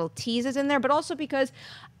any little teases in there, but also because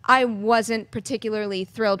I wasn't particularly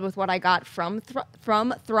thrilled with what I got from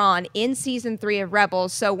Thrawn in season 3 of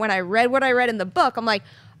Rebels. So when I read what I read in the book, I'm like,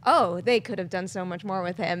 oh, they could have done so much more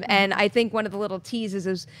with him. And I think one of the little teases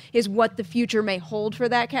is what the future may hold for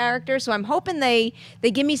that character. So I'm hoping they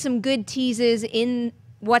give me some good teases in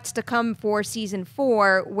what's to come for season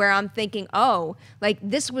 4, where I'm thinking, oh, like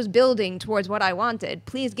this was building towards what I wanted.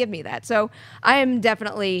 Please give me that. So I am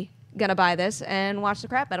definitely gonna buy this and watch the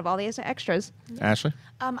crap out of all the extras. Ashley?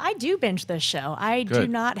 I do binge this show. I do Good.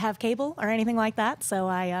 not have cable or anything like that, so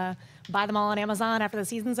I buy them all on Amazon after the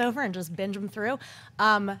season's over and just binge them through.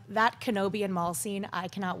 That Kenobi and Maul scene, I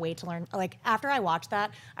cannot wait to learn. Like, after I watched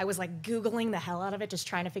that, I was like Googling the hell out of it, just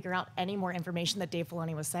trying to figure out any more information that Dave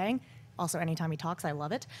Filoni was saying. Also, anytime he talks, I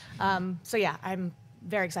love it. So yeah, I'm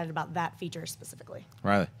very excited about that feature specifically.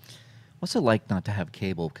 Riley? What's it like not to have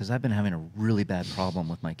cable? Because I've been having a really bad problem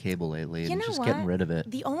with my cable lately, You and know just what? getting rid of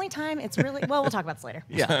it. The only time it's really well, we'll talk about this later.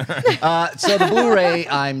 Yeah. So the Blu-ray,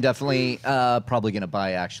 I'm definitely probably going to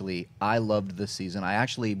buy, actually. I loved this season. I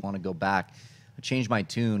actually want to go back changed my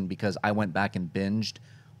tune because I went back and binged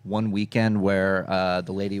one weekend where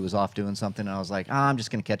the lady was off doing something, and I was like, I'm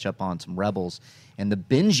just going to catch up on some Rebels. And the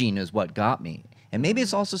binging is what got me. And maybe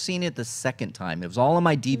it's also seeing it the second time. It was all on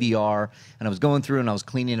my DVR, and I was going through and I was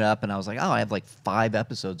cleaning it up, and I was like, oh, I have like 5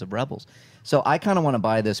 episodes of Rebels. So I kind of want to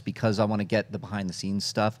buy this because I want to get the behind-the-scenes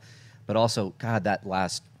stuff. But also, God, that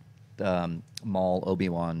last Maul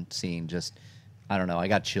Obi-Wan scene just, I don't know. I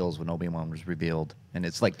got chills when Obi-Wan was revealed. And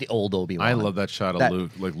it's like the old Obi-Wan. I love that shot of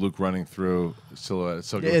Luke, like Luke running through silhouette. It's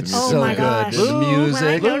so good. It's Oh so my good. gosh. The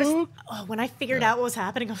music. When I figured out what was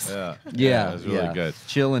happening, I was Yeah, it was really good.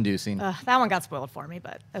 Chill-inducing. that one got spoiled for me,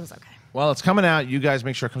 but it was okay. Well, it's coming out. You guys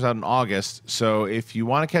make sure it comes out in August. So if you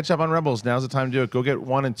want to catch up on Rebels, now's the time to do it. Go get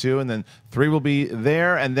 1 and 2, and then 3 will be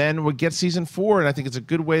there, and then we'll get season 4. And I think it's a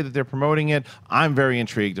good way that they're promoting it. I'm very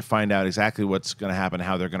intrigued to find out exactly what's going to happen,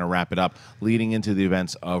 how they're going to wrap it up, leading into the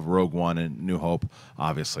events of Rogue One and New Hope,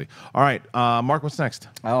 obviously. All right, Mark, what's next?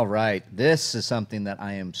 All right. This is something that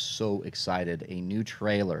I am so excited. A new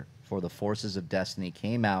trailer for The Forces of Destiny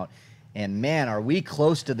came out. And man, are we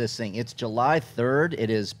close to this thing. It's July 3rd. It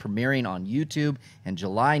is premiering on YouTube, and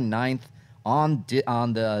July 9th on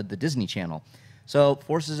the Disney Channel. So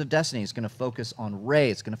Forces of Destiny is going to focus on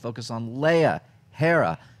Rey. It's going to focus on Leia,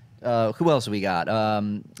 Hera. Who else we got?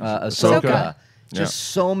 Ahsoka. Just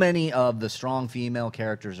so many of the strong female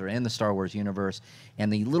characters are in the Star Wars universe.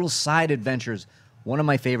 And the little side adventures, one of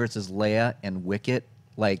my favorites is Leia and Wicket.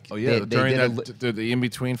 Like, during the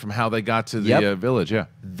in-between from how they got to the village,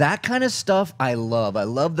 That kind of stuff I love. I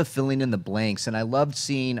love the filling in the blanks, and I loved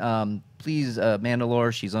seeing,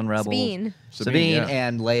 Mandalore, she's on Rebels. Sabine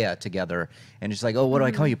and Leia together. And it's like, oh, what do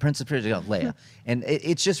I call you? Princess Leia. And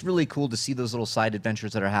it's just really cool to see those little side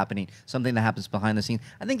adventures that are happening, something that happens behind the scenes.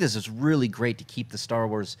 I think this is really great to keep the Star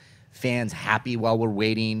Wars fans happy while we're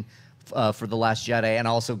waiting for The Last Jedi, and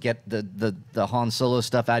also get the Han Solo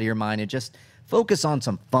stuff out of your mind and just focus on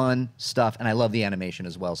some fun stuff. And I love the animation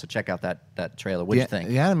as well. So check out that trailer. What do you think?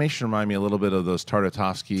 The animation reminded me a little bit of those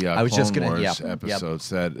Tartakovsky Clone Wars episodes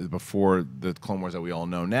that before the Clone Wars that we all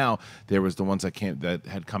know now. There was the ones that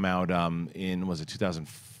had come out in, was it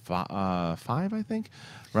 2005, I think?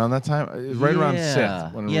 Around that time? Right around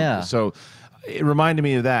Sith. So it reminded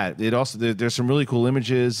me of that. It also there's some really cool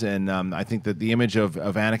images, and I think that the image of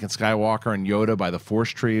Anakin Skywalker and Yoda by the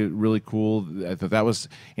Force tree, really cool. I thought that was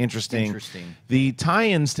interesting. The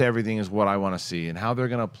tie-ins to everything is what I want to see, and how they're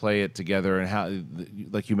going to play it together, and how,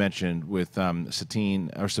 like you mentioned, with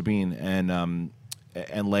Sabine and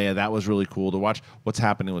Leia, that was really cool to watch. What's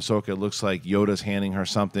happening with Ahsoka? It looks like Yoda's handing her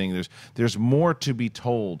something. There's more to be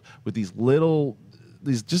told with these little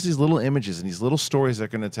images and these little stories they're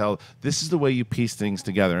going to tell. This is the way you piece things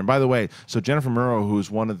together. And by the way, so Jennifer Murrow, who's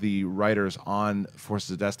one of the writers on Forces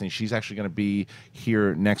of Destiny, she's actually going to be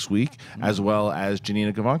here next week, as well as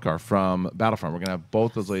Janina Gavankar from Battlefront. We're going to have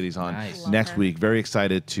both those ladies on next week. Very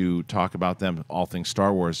excited to talk about them, all things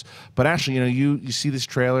Star Wars. But Ashley, you see this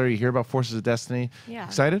trailer, you hear about Forces of Destiny. Yeah.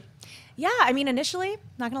 Excited? Yeah, I mean, initially,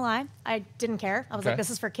 not gonna lie, I didn't care. I was like,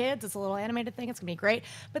 this is for kids. It's a little animated thing. It's gonna be great.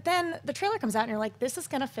 But then the trailer comes out, and you're like, this is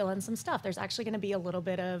gonna fill in some stuff. There's actually gonna be a little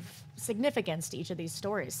bit of significance to each of these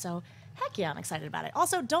stories. So, heck yeah, I'm excited about it.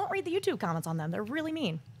 Also, don't read the YouTube comments on them. They're really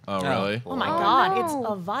mean. Oh, really? Oh my God, it's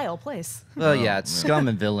a vile place. Well, yeah, it's scum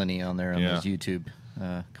and villainy on there on those YouTube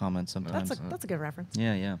comments sometimes. That's a good reference.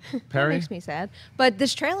 Yeah. That makes me sad. But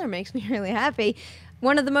this trailer makes me really happy.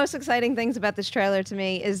 One of the most exciting things about this trailer to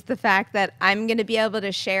me is the fact that I'm going to be able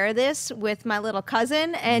to share this with my little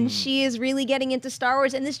cousin, and she is really getting into Star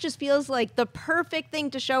Wars, and this just feels like the perfect thing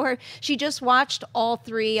to show her. She just watched all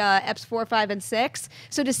 3 Eps 4, 5, and 6,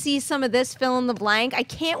 so to see some of this fill in the blank, I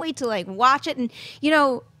can't wait to watch it. And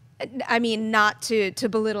I mean, not to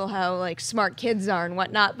belittle how smart kids are and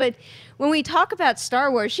whatnot, but when we talk about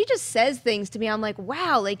Star Wars, she just says things to me. I'm like,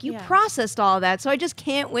 wow, you processed all of that. So I just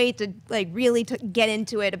can't wait to really get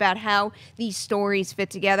into it about how these stories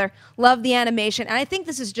fit together. Love the animation. And I think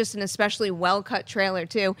this is just an especially well-cut trailer,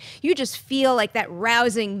 too. You just feel like that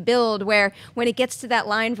rousing build where when it gets to that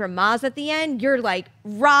line from Maz at the end, you're like,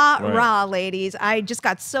 rah, ladies. I just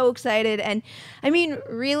got so excited. And I mean,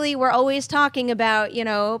 really, we're always talking about,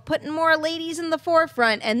 putting more ladies in the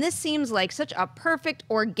forefront. And this seems like such a perfect,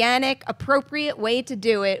 organic, appropriate way to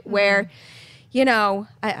do it where,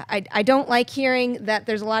 I don't like hearing that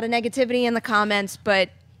there's a lot of negativity in the comments, but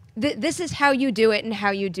this is how you do it and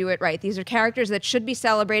how you do it right. These are characters that should be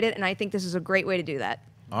celebrated, and I think this is a great way to do that.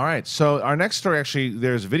 All right, so our next story, actually,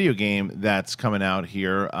 there's a video game that's coming out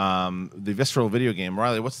here, the Visceral video game.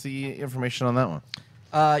 Reilly, what's the information on that one?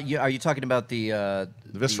 Are you talking about the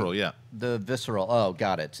The Visceral, yeah. The Visceral. Oh,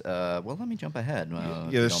 got it. Well, let me jump ahead. If Yeah,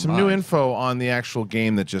 you there's don't some new mind. info on the actual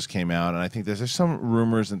game that just came out, and I think there's some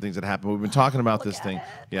rumors and things that happen. We've been talking about this thing.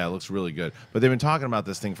 Yeah, it looks really good. But they've been talking about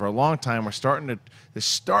this thing for a long time. They're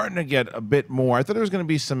starting to get a bit more. I thought there was going to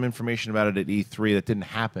be some information about it at E3 that didn't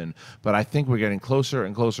happen, but I think we're getting closer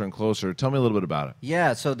and closer and closer. Tell me a little bit about it.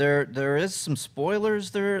 Yeah, so there is some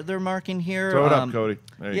spoilers they're marking here. Throw it up, Cody.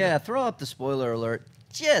 There you Yeah, go. throw up the spoiler alert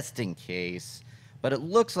just in case. But it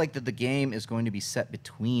looks like that the game is going to be set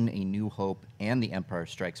between A New Hope and The Empire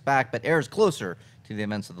Strikes Back, but airs closer to the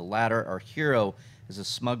events of the latter. Our hero is a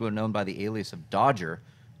smuggler known by the alias of Dodger.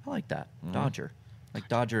 I like that, Dodger, like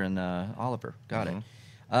Dodger and Oliver. Got it.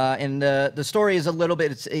 And the story is a little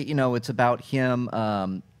bit. It's about him,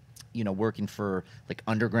 working for like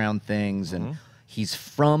underground things and. He's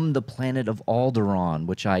from the planet of Alderaan,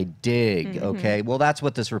 which I dig, okay? Well, that's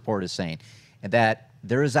what this report is saying. And that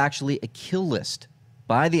there is actually a kill list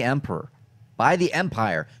by the Emperor, by the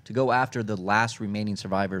Empire, to go after the last remaining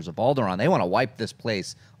survivors of Alderaan. They want to wipe this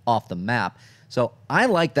place off the map. So I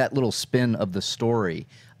like that little spin of the story.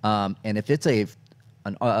 And if it's a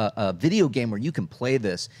video game where you can play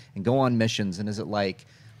this and go on missions, and is it like...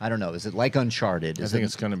 I don't know. Is it like Uncharted? I think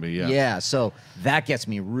it's going to be, yeah. Yeah, so that gets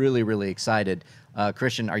me really, really excited.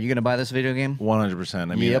 Kristian, are you going to buy this video game?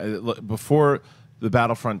 100%. I mean, Yep. look, before the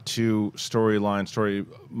Battlefront 2 story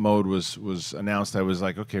mode was announced, I was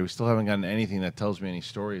like, okay, we still haven't gotten anything that tells me any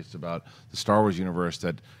stories about the Star Wars universe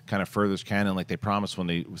that kind of furthers canon like they promised when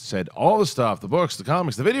they said all the stuff, the books, the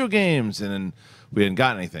comics, the video games, and then we hadn't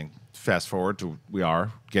gotten anything. Fast forward to we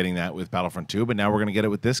are getting that with Battlefront 2, but now we're going to get it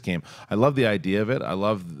with this game. I love the idea of it. I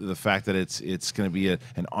love the fact that it's going to be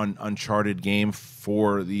an uncharted game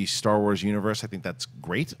for the Star Wars universe. I think that's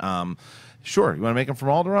great. Sure, you want to make them from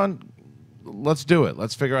Alderaan? Let's do it.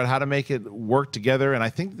 Let's figure out how to make it work together. And I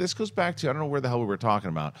think this goes back to, I don't know where the hell we were talking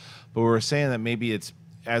about, but we were saying that maybe it's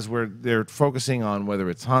as they're focusing on whether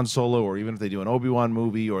it's Han Solo or even if they do an Obi-Wan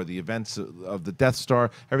movie or the events of the Death Star,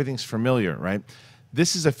 everything's familiar, right?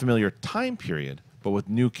 This is a familiar time period, but with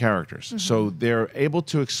new characters. So they're able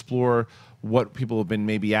to explore what people have been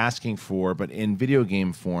maybe asking for, but in video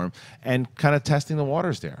game form, and kind of testing the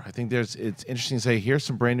waters there. I think it's interesting to say, here's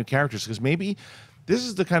some brand new characters, because maybe this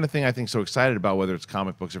is the kind of thing I think so excited about, whether it's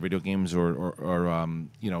comic books or video games or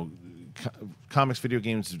comics, video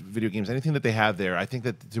games, anything that they have there. I think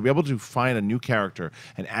that to be able to find a new character,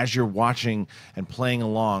 and as you're watching and playing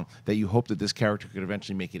along, that you hope that this character could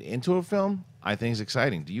eventually make it into a film, I think is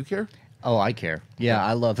exciting. Do you care? Oh, I care. Yeah,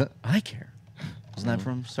 I love it. I care. Isn't that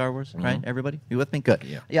from Star Wars, right? Everybody? You with me? Good.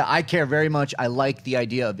 Yeah, I care very much. I like the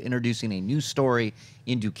idea of introducing a new story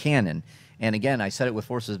into canon. And again, I said it with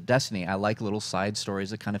Forces of Destiny. I like little side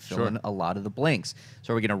stories that kind of fill in a lot of the blanks.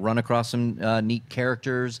 So we're going to run across some neat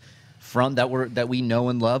characters from that we know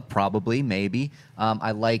and love, probably, maybe.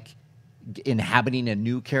 I like inhabiting a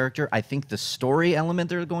new character. I think the story element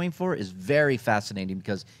they're going for is very fascinating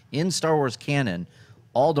because in Star Wars canon,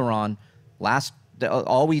 Alderaan,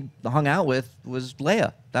 all we hung out with was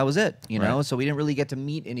Leia. That was it, you know? So we didn't really get to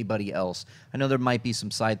meet anybody else. I know there might be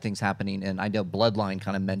some side things happening, and I know Bloodline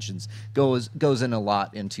kind of goes in a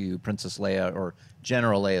lot into Princess Leia or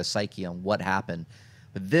General Leia's psyche on what happened.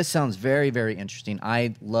 But this sounds very, very interesting.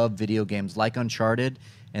 I love video games like Uncharted,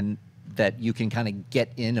 and that you can kind of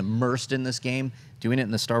get immersed in this game. Doing it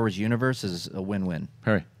in the Star Wars universe is a win-win.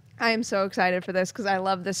 Perry. I am so excited for this because I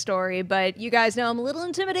love this story, but you guys know I'm a little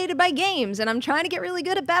intimidated by games, and I'm trying to get really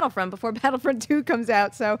good at Battlefront before Battlefront 2 comes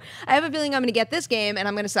out, so I have a feeling I'm going to get this game, and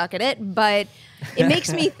I'm going to suck at it, but it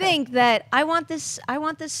makes me think that I want this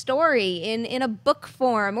story in a book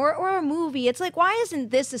form or a movie. It's like, why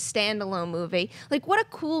isn't this a standalone movie? Like, what a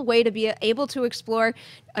cool way to be able to explore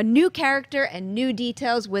a new character and new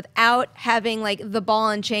details without having like the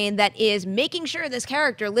ball and chain that is making sure this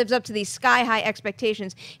character lives up to these sky-high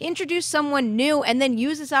expectations. Introduce someone new and then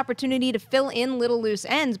use this opportunity to fill in little loose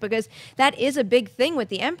ends, because that is a big thing with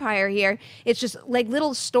the Empire here. It's just like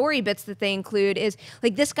little story bits that they include is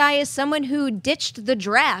like, this guy is someone who ditched the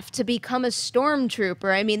draft to become a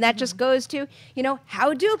stormtrooper. I mean, that just goes to, you know,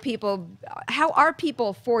 how are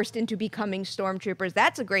people forced into becoming stormtroopers?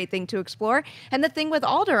 That's a great thing to explore. And the thing with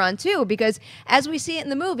Alderaan too, because as we see it in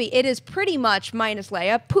the movie, it is pretty much minus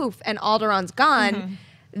Leia, poof, and Alderaan's gone.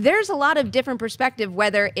 There's a lot of different perspective,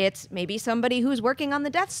 whether it's maybe somebody who's working on the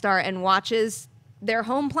Death Star and watches their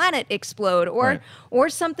home planet explode, or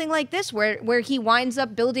something like this where he winds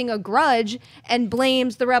up building a grudge and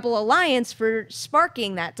blames the Rebel Alliance for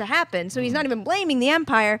sparking that to happen. So he's not even blaming the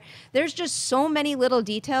Empire. There's just so many little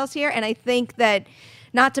details here, and I think that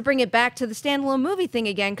not to bring it back to the standalone movie thing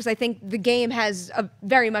again, because I think the game has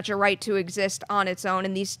very much a right to exist on its own,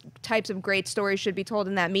 and these types of great stories should be told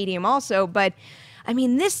in that medium also. But I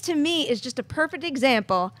mean, this to me is just a perfect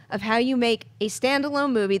example of how you make a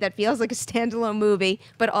standalone movie that feels like a standalone movie,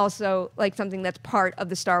 but also like something that's part of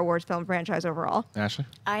the Star Wars film franchise overall. Ashley?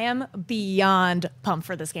 I am beyond pumped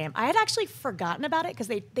for this game. I had actually forgotten about it because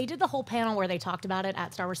they did the whole panel where they talked about it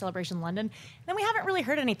at Star Wars Celebration London. And then we haven't really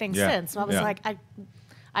heard anything since. So I was like,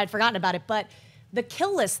 I'd forgotten about it. But the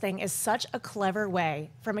kill list thing is such a clever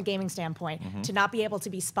way from a gaming standpoint to not be able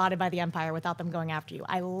to be spotted by the Empire without them going after you.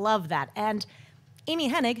 I love that. And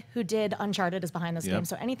Amy Hennig, who did Uncharted, is behind this game,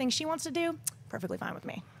 so anything she wants to do, perfectly fine with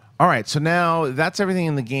me. All right, so now that's everything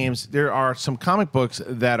in the games. There are some comic books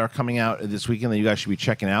that are coming out this weekend that you guys should be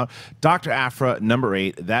checking out. Dr. Aphra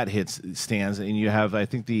 #8 that stands, and you have, I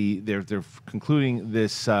think they're concluding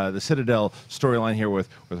this the Citadel storyline here with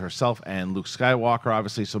herself and Luke Skywalker,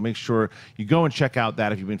 obviously. So make sure you go and check out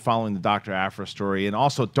that if you've been following the Dr. Aphra story, and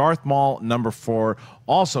also Darth Maul #4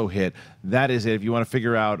 also hit. That is it. If you want to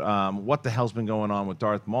figure out what the hell's been going on with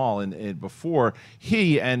Darth Maul and before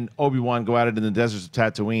he and Obi-Wan go at it in the deserts of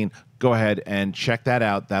Tatooine, go ahead and check that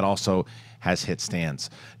out. That also has hit stands.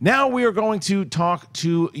 Now we are going to talk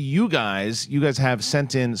to you guys. You guys have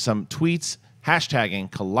sent in some tweets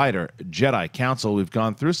hashtagging Collider Jedi Council. We've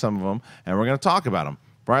gone through some of them, and we're going to talk about them.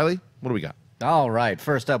 Riley, what do we got? All right.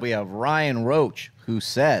 First up, we have Ryan Roach, who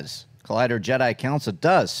says, Collider Jedi Council,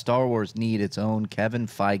 does Star Wars need its own Kevin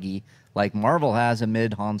Feige like Marvel has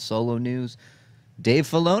amid Han Solo news? Dave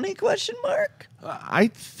Filoni, question mark? I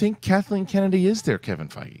think Kathleen Kennedy is their Kevin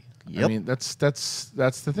Feige. Yep. I mean, that's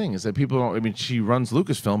the thing, is that people don't, I mean, she runs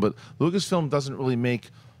Lucasfilm, but Lucasfilm doesn't really make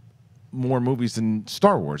more movies than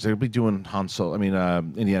Star Wars. They'll be doing Han Solo,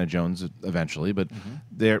 Indiana Jones eventually, but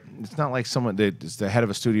it's not like it's the head of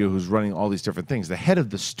a studio who's running all these different things. The head of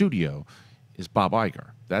the studio is Bob Iger.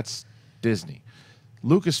 That's Disney.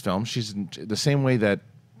 Lucasfilm, she's in the same way that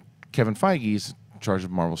Kevin Feige is in charge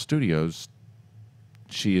of Marvel Studios.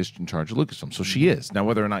 She is in charge of Lucasfilm. So she is. Now,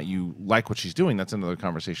 whether or not you like what she's doing, that's another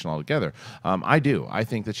conversation altogether. I do. I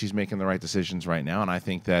think that she's making the right decisions right now, and I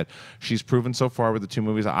think that she's proven so far with the two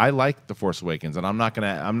movies. I like The Force Awakens, and I'm not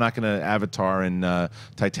gonna Avatar and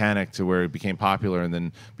Titanic to where it became popular and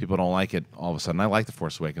then people don't like it all of a sudden. I like The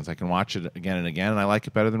Force Awakens. I can watch it again and again, and I like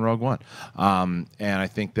it better than Rogue One. And I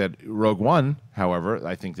think that Rogue One, however,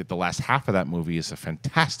 I think that the last half of that movie is a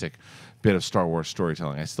fantastic bit of Star Wars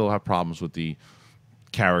storytelling. I still have problems with the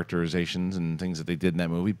characterizations and things that they did in that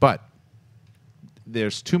movie, but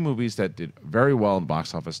there's two movies that did very well in the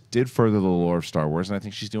box office, did further the lore of Star Wars, and I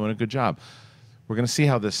think she's doing a good job. We're going to see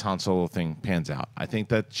how this Han Solo thing pans out. I think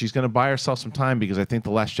that she's going to buy herself some time because I think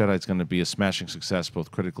The Last Jedi is going to be a smashing success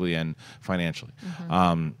both critically and financially.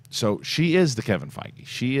 So she is the Kevin Feige.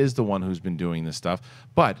 She is the one who's been doing this stuff.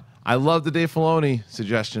 But I love the Dave Filoni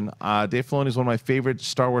suggestion. Dave Filoni is one of my favorite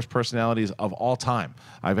Star Wars personalities of all time.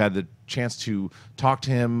 I've had the chance to talk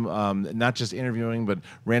to him, not just interviewing, but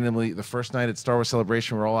randomly the first night at Star Wars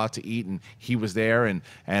Celebration, we were all out to eat, and he was there, and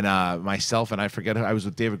myself, and I forget who, I was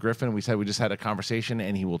with David Griffin. We just had a conversation,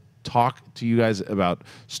 and he will talk to you guys about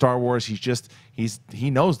Star Wars.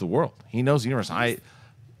 He knows the world. He knows the universe.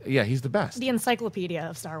 He's the best. The encyclopedia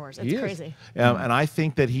of Star Wars. It's crazy. And I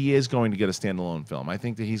think that he is going to get a standalone film. I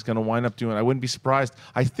think that he's going to wind up doing, I wouldn't be surprised.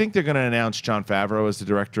 I think they're going to announce Jon Favreau as the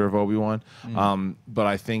director of Obi-Wan. But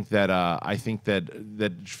I think that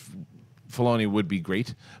Filoni would be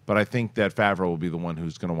great. But I think that Favreau will be the one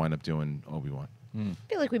who's going to wind up doing Obi-Wan. I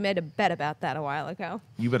feel like we made a bet about that a while ago.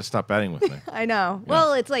 You better stop betting with me. I know. Yeah.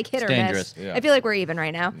 Well, it's like hit or dangerous. miss. Yeah. I feel like we're even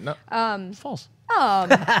right now. No, false.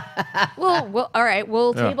 Well, all right.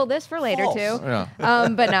 We'll table this for later False. too. Yeah.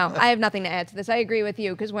 But no, I have nothing to add to this. I agree with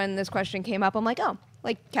you because when this question came up, I'm like, oh,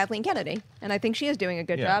 like Kathleen Kennedy, and I think she is doing a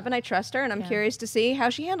good job, and I trust her, and I'm curious to see how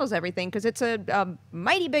she handles everything because it's a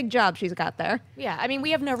mighty big job she's got there. Yeah, I mean,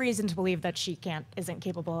 we have no reason to believe that she isn't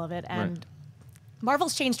capable of it, and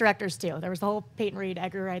Marvel's changed directors too. There was the whole Peyton Reed,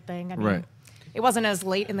 Edgar Wright thing. I mean, it wasn't as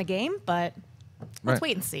late in the game, but let's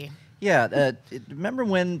wait and see. Yeah, remember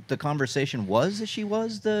when the conversation was that she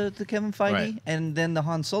was the Kevin Feige, and then the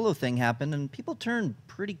Han Solo thing happened, and people turned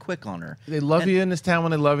pretty quick on her. They love you in this town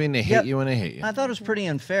when they love you, and they hate you when they hate you. I thought it was pretty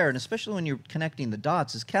unfair, and especially when you're connecting the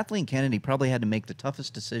dots, is Kathleen Kennedy probably had to make the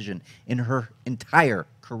toughest decision in her entire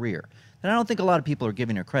career. And I don't think a lot of people are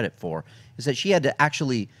giving her credit for, is that she had to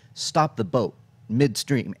actually stop the boat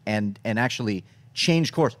midstream and actually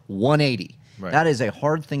change course 180. That is a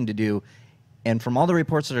hard thing to do. And from all the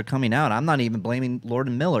reports that are coming out, I'm not even blaming Lord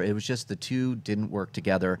and Miller. It was just the two didn't work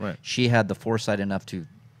together. She had the foresight enough to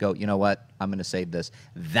go, you know what, I'm going to save this.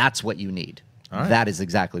 That's what you need. right. That is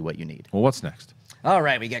exactly what you need. Well, what's next? All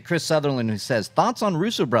right, we got Chris Sutherland who says, thoughts on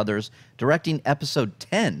Russo brothers directing episode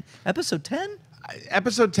 10. Episode 10?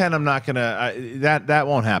 Episode 10, I'm not gonna that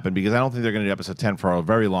won't happen because I don't think they're gonna do episode 10 for a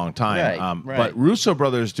very long time. Right. But Russo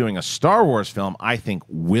brothers doing a Star Wars film, I think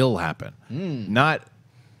will happen.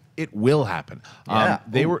 It will happen. Yeah.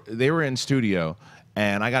 They were in studio,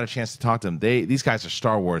 and I got a chance to talk to them. These guys are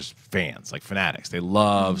Star Wars fans, like fanatics. They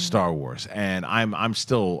love Star Wars, and I'm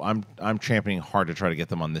championing hard to try to get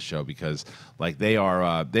them on this show because like they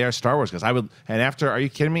are Star Wars guys. Are you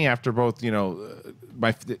kidding me? After both,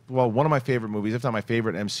 one of my favorite movies, if not my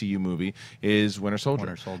favorite MCU movie, is Winter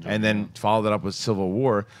Soldier. And then followed it up with Civil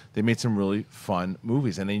War. They made some really fun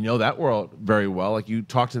movies, and they know that world very well. Like you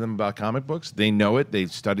talk to them about comic books, they know it,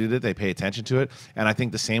 they've studied it, they pay attention to it, and I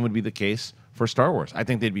think the same would be the case for Star Wars. I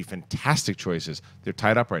think they'd be fantastic choices. They're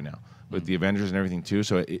tied up right now with the Avengers and everything too.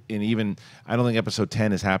 So, I don't think Episode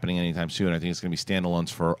 10 is happening anytime soon. I think it's going to be standalones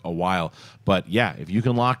for a while. But yeah, if you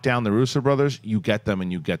can lock down the Russo brothers, you get them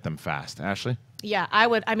and you get them fast. Ashley? Yeah, I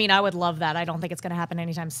would love that. I don't think it's going to happen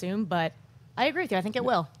anytime soon, but I agree with you. I think it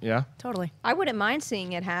will. Yeah? Totally. I wouldn't mind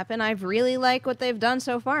seeing it happen. I've really liked what they've done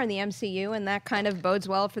so far in the MCU, and that kind of bodes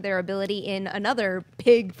well for their ability in another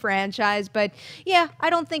big franchise. But yeah, I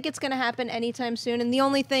don't think it's going to happen anytime soon. And the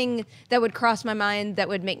only thing that would cross my mind that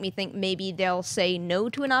would make me think maybe they'll say no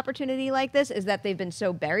to an opportunity like this is that they've been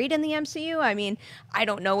so buried in the MCU. I mean, I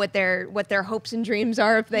don't know what their hopes and dreams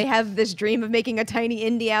are, if they have this dream of making a tiny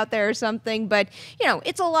indie out there or something. But,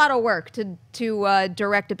 it's a lot of work to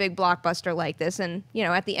direct a big blockbuster like this, and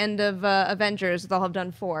at the end of Avengers they'll have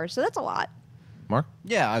done 4, so that's a lot. Mark?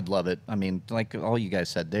 Yeah, I'd love it. I mean, like all you guys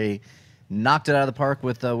said, they knocked it out of the park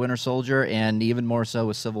with Winter Soldier, and even more so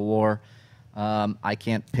with Civil War. I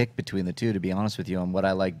can't pick between the two, to be honest with you, on what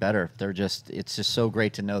I like better. It's just so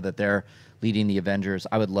great to know that they're leading the Avengers.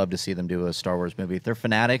 I would love to see them do a Star Wars movie. If they're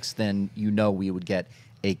fanatics, then we would get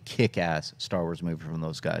a kick-ass Star Wars movie from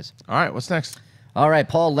those guys. All right, what's next? All right,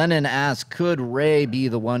 Paul Lennon asks, could Rey be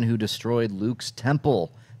the one who destroyed Luke's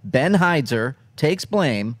temple? Ben Heizer takes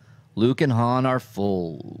blame. Luke and Han are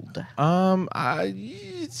fooled.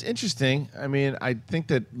 It's interesting. I mean, I think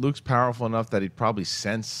that Luke's powerful enough that he'd probably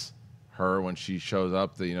sense her when she shows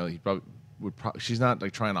up. That he probably would. She's not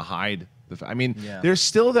like trying to hide. There's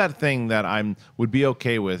still that thing that would be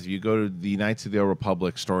okay with. You go to the Knights of the Old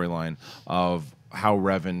Republic storyline of how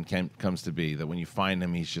Revan comes to be. That when you find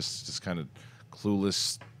him, he's just kind of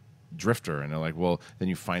clueless drifter, and they're like, well, then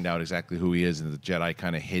you find out exactly who he is, and the Jedi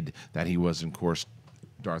kind of hid that he was, of course,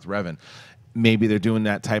 Darth Revan. Maybe they're doing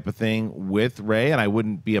that type of thing with Rey, and I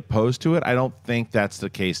wouldn't be opposed to it. I don't think that's the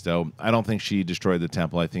case, though. I don't think she destroyed the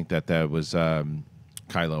temple. I think that was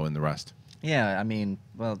Kylo and the rest. Yeah, I mean,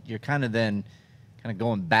 well, you're kind of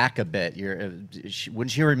going back a bit.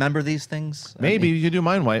 Wouldn't she remember these things? Maybe you could do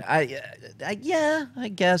mind wipe. Yeah, I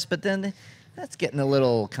guess, but then that's getting a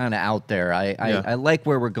little kind of out there. I like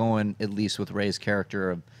where we're going, at least with Rey's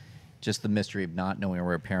character, of just the mystery of not knowing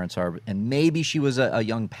where her parents are. And maybe she was a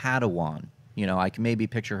young Padawan. I can maybe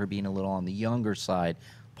picture her being a little on the younger side,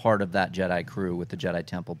 part of that Jedi crew with the Jedi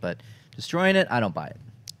Temple. But destroying it, I don't buy it.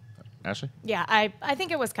 Ashley? Yeah, I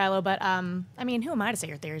think it was Kylo, but who am I to say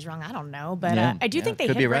your theory's wrong? I don't know, but I do think they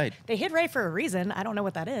could hit be right. They hit Rey for a reason. I don't know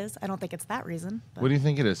what that is. I don't think it's that reason. But. What do you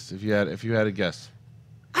think it is? If you had a guess?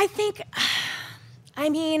 I think,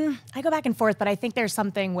 I go back and forth, but I think there's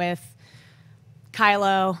something with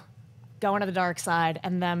Kylo going to the dark side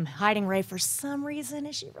and them hiding Rey for some reason.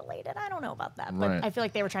 Is she related? I don't know about that, but Right. I feel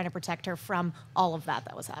like they were trying to protect her from all of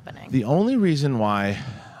that was happening. The only reason why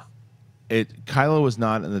Kylo was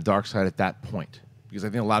not in the dark side at that point, because I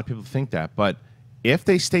think a lot of people think that, but if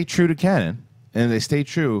they stay true to canon and they stay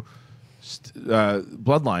true,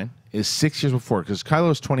 Bloodline is 6 years before, because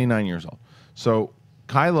Kylo is 29 years old. So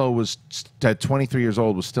Kylo was at 23 years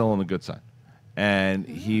old, was still on the good side, and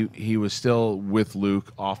he was still with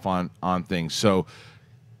Luke off on things. So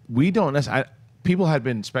we don't necessarily. People had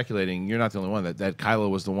been speculating. You're not the only one that Kylo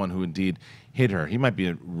was the one who indeed hit her. He might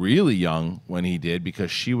be really young when he did, because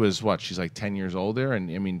she was what? She's like 10 years older,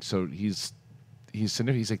 and so he's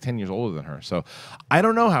like 10 years older than her. So I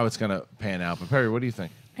don't know how it's gonna pan out. But Perri, what do you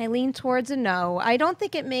think? I lean towards a no. I don't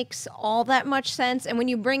think it makes all that much sense. And when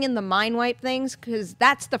you bring in the mind wipe things, because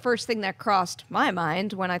that's the first thing that crossed my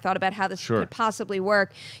mind when I thought about how this could possibly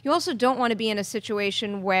work, you also don't want to be in a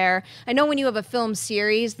situation where, I know when you have a film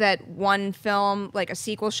series that one film, like a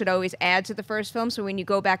sequel, should always add to the first film. So when you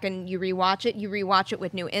go back and you rewatch it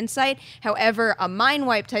with new insight. However, a mind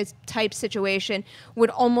wipe type situation would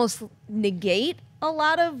almost negate a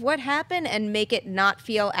lot of what happened and make it not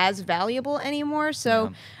feel as valuable anymore.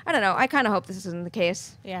 So I don't know. I kind of hope this isn't the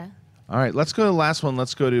case. Yeah. All right, let's go to the last one.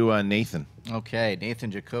 Let's go to Nathan. Okay,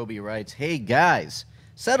 Nathan Jacoby writes, "Hey guys,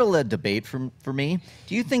 settle a debate for me.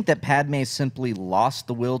 Do you think that Padme simply lost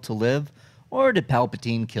the will to live, or did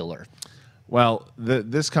Palpatine kill her?" Well,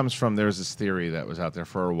 this comes from, there's this theory that was out there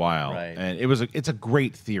for a while, Right. and it's a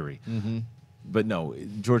great theory. But no,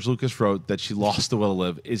 George Lucas wrote that she lost the will to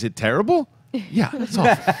live. Is it terrible? Yeah, it's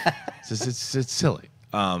awful. It's silly.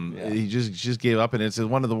 He just gave up, and it's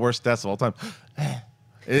one of the worst deaths of all time.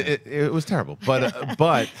 It was terrible,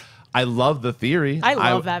 but I love the theory. I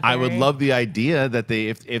love that I would theory. love the idea that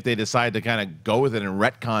if they decide to kind of go with it and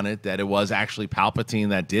retcon it, that it was actually Palpatine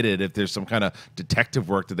that did it. If there's some kind of detective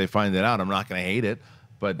work that they find that out, I'm not going to hate it.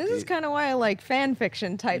 But This is kind of why I like fan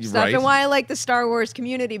fiction type stuff, Right. and why I like the Star Wars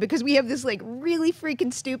community, because we have this like really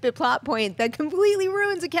freaking stupid plot point that completely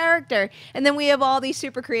ruins a character, and then we have all these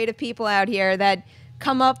super creative people out here that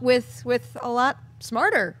come up with a lot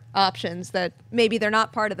smarter options that maybe they're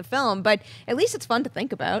not part of the film, but at least it's fun to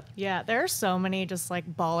think about. Yeah, there are so many just like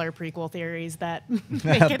baller prequel theories that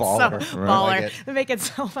make it Baller. so Right. baller, Like it. that make it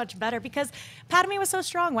so much better, because Padme was so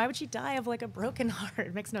strong. Why would she die of like a broken heart?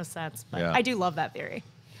 It makes no sense. But Yeah. I do love that theory.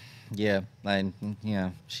 Yeah,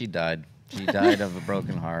 she died. She died of a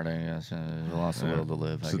broken heart, I guess. Lost the will to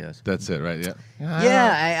live, I so guess. that's it, right? Yeah.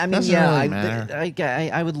 Yeah, I mean, doesn't yeah, really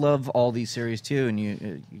matter. I would love all these series too,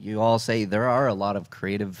 and you all say there are a lot of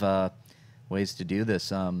creative ways to do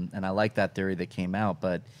this, and I like that theory that came out,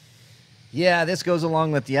 but yeah, this goes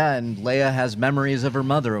along with and Leia has memories of her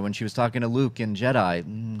mother when she was talking to Luke and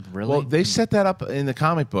Jedi. Really? Well, they set that up in the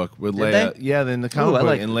comic book with Did Leia. they? Yeah, in the comic Ooh, I book,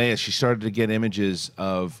 like in Leia, she started to get images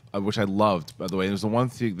of which I loved. By the way, it was the one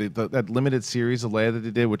thing that limited series of Leia that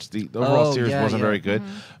they did, which the overall series wasn't very good.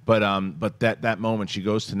 But that moment, she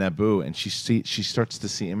goes to Naboo and she starts to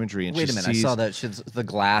see imagery. And Wait she a minute, I sees, saw that. She's the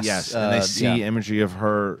glass. Yes, and they see yeah. imagery of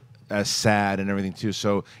her as sad and everything too.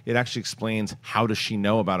 So it actually explains how does she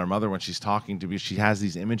know about her mother when she's talking to me. She has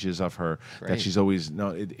these images of her that Great. she's always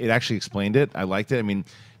it actually explained it. I liked it. I mean,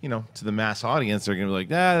 to the mass audience, they're gonna be like,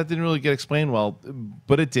 that didn't really get explained well,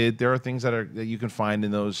 but it did. There are things that you can find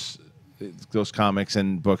in those comics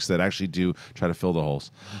and books that actually do try to fill the holes.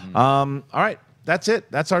 All right, that's it.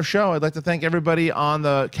 That's our show. I'd like to thank everybody on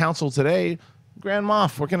the council today. Grand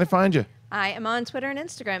Moff, where can I find you? I am on Twitter and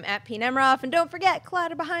Instagram at Perri Nemiroff, and don't forget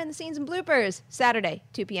Collider Behind the Scenes and Bloopers, Saturday,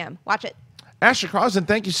 2 p.m. Watch it. Ashley Crossan,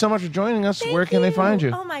 thank you so much for joining us. Thank Where can they find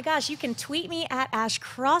you? Oh my gosh, you can tweet me at Ash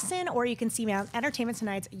Crossan, or you can see me on Entertainment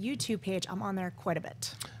Tonight's YouTube page. I'm on there quite a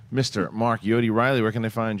bit. Mr. Mark Yodi Reilly, where can they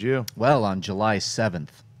find you? Well, on July 7th,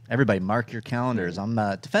 everybody mark your calendars. I'm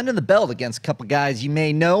defending the belt against a couple guys you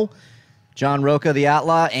may know, John Roca, the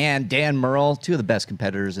Outlaw, and Dan Murrell, two of the best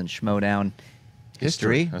competitors in Schmodown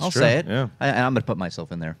history. That's I'll true, say it. yeah. And I'm going to put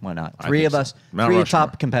myself in there. Why not? I Three think of so. us, Mount three Rushmore.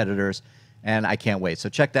 top competitors, and I can't wait. So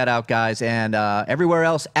check that out, guys. And everywhere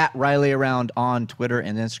else, at Riley Around on Twitter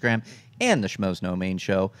and Instagram, and the Schmoes No Main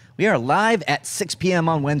Show. We are live at 6 p.m.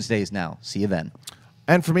 on Wednesdays now. See you then.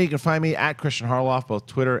 And for me, you can find me at Kristian Harloff, both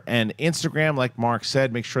Twitter and Instagram. Like Mark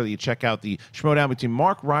said, make sure that you check out the Schmodown between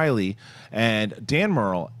Mark Reilly and Dan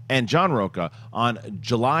Murrell and John Roca on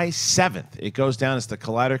July 7th. It goes down as the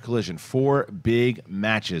Collider Collision. 4 big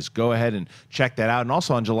matches. Go ahead and check that out. And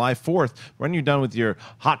also on July 4th, when you're done with your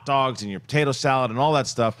hot dogs and your potato salad and all that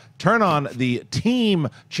stuff, turn on the Team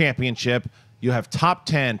Championship. You have top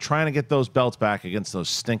 10 trying to get those belts back against those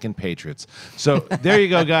stinking Patriots. So there you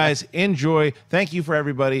go, guys. Enjoy. Thank you for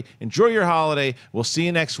everybody. Enjoy your holiday. We'll see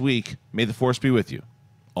you next week. May the force be with you.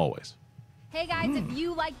 Always. Hey guys, if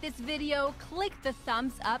you like this video, click the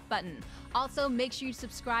thumbs up button. Also, make sure you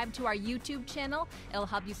subscribe to our YouTube channel. It'll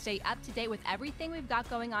help you stay up to date with everything we've got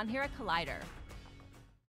going on here at Collider.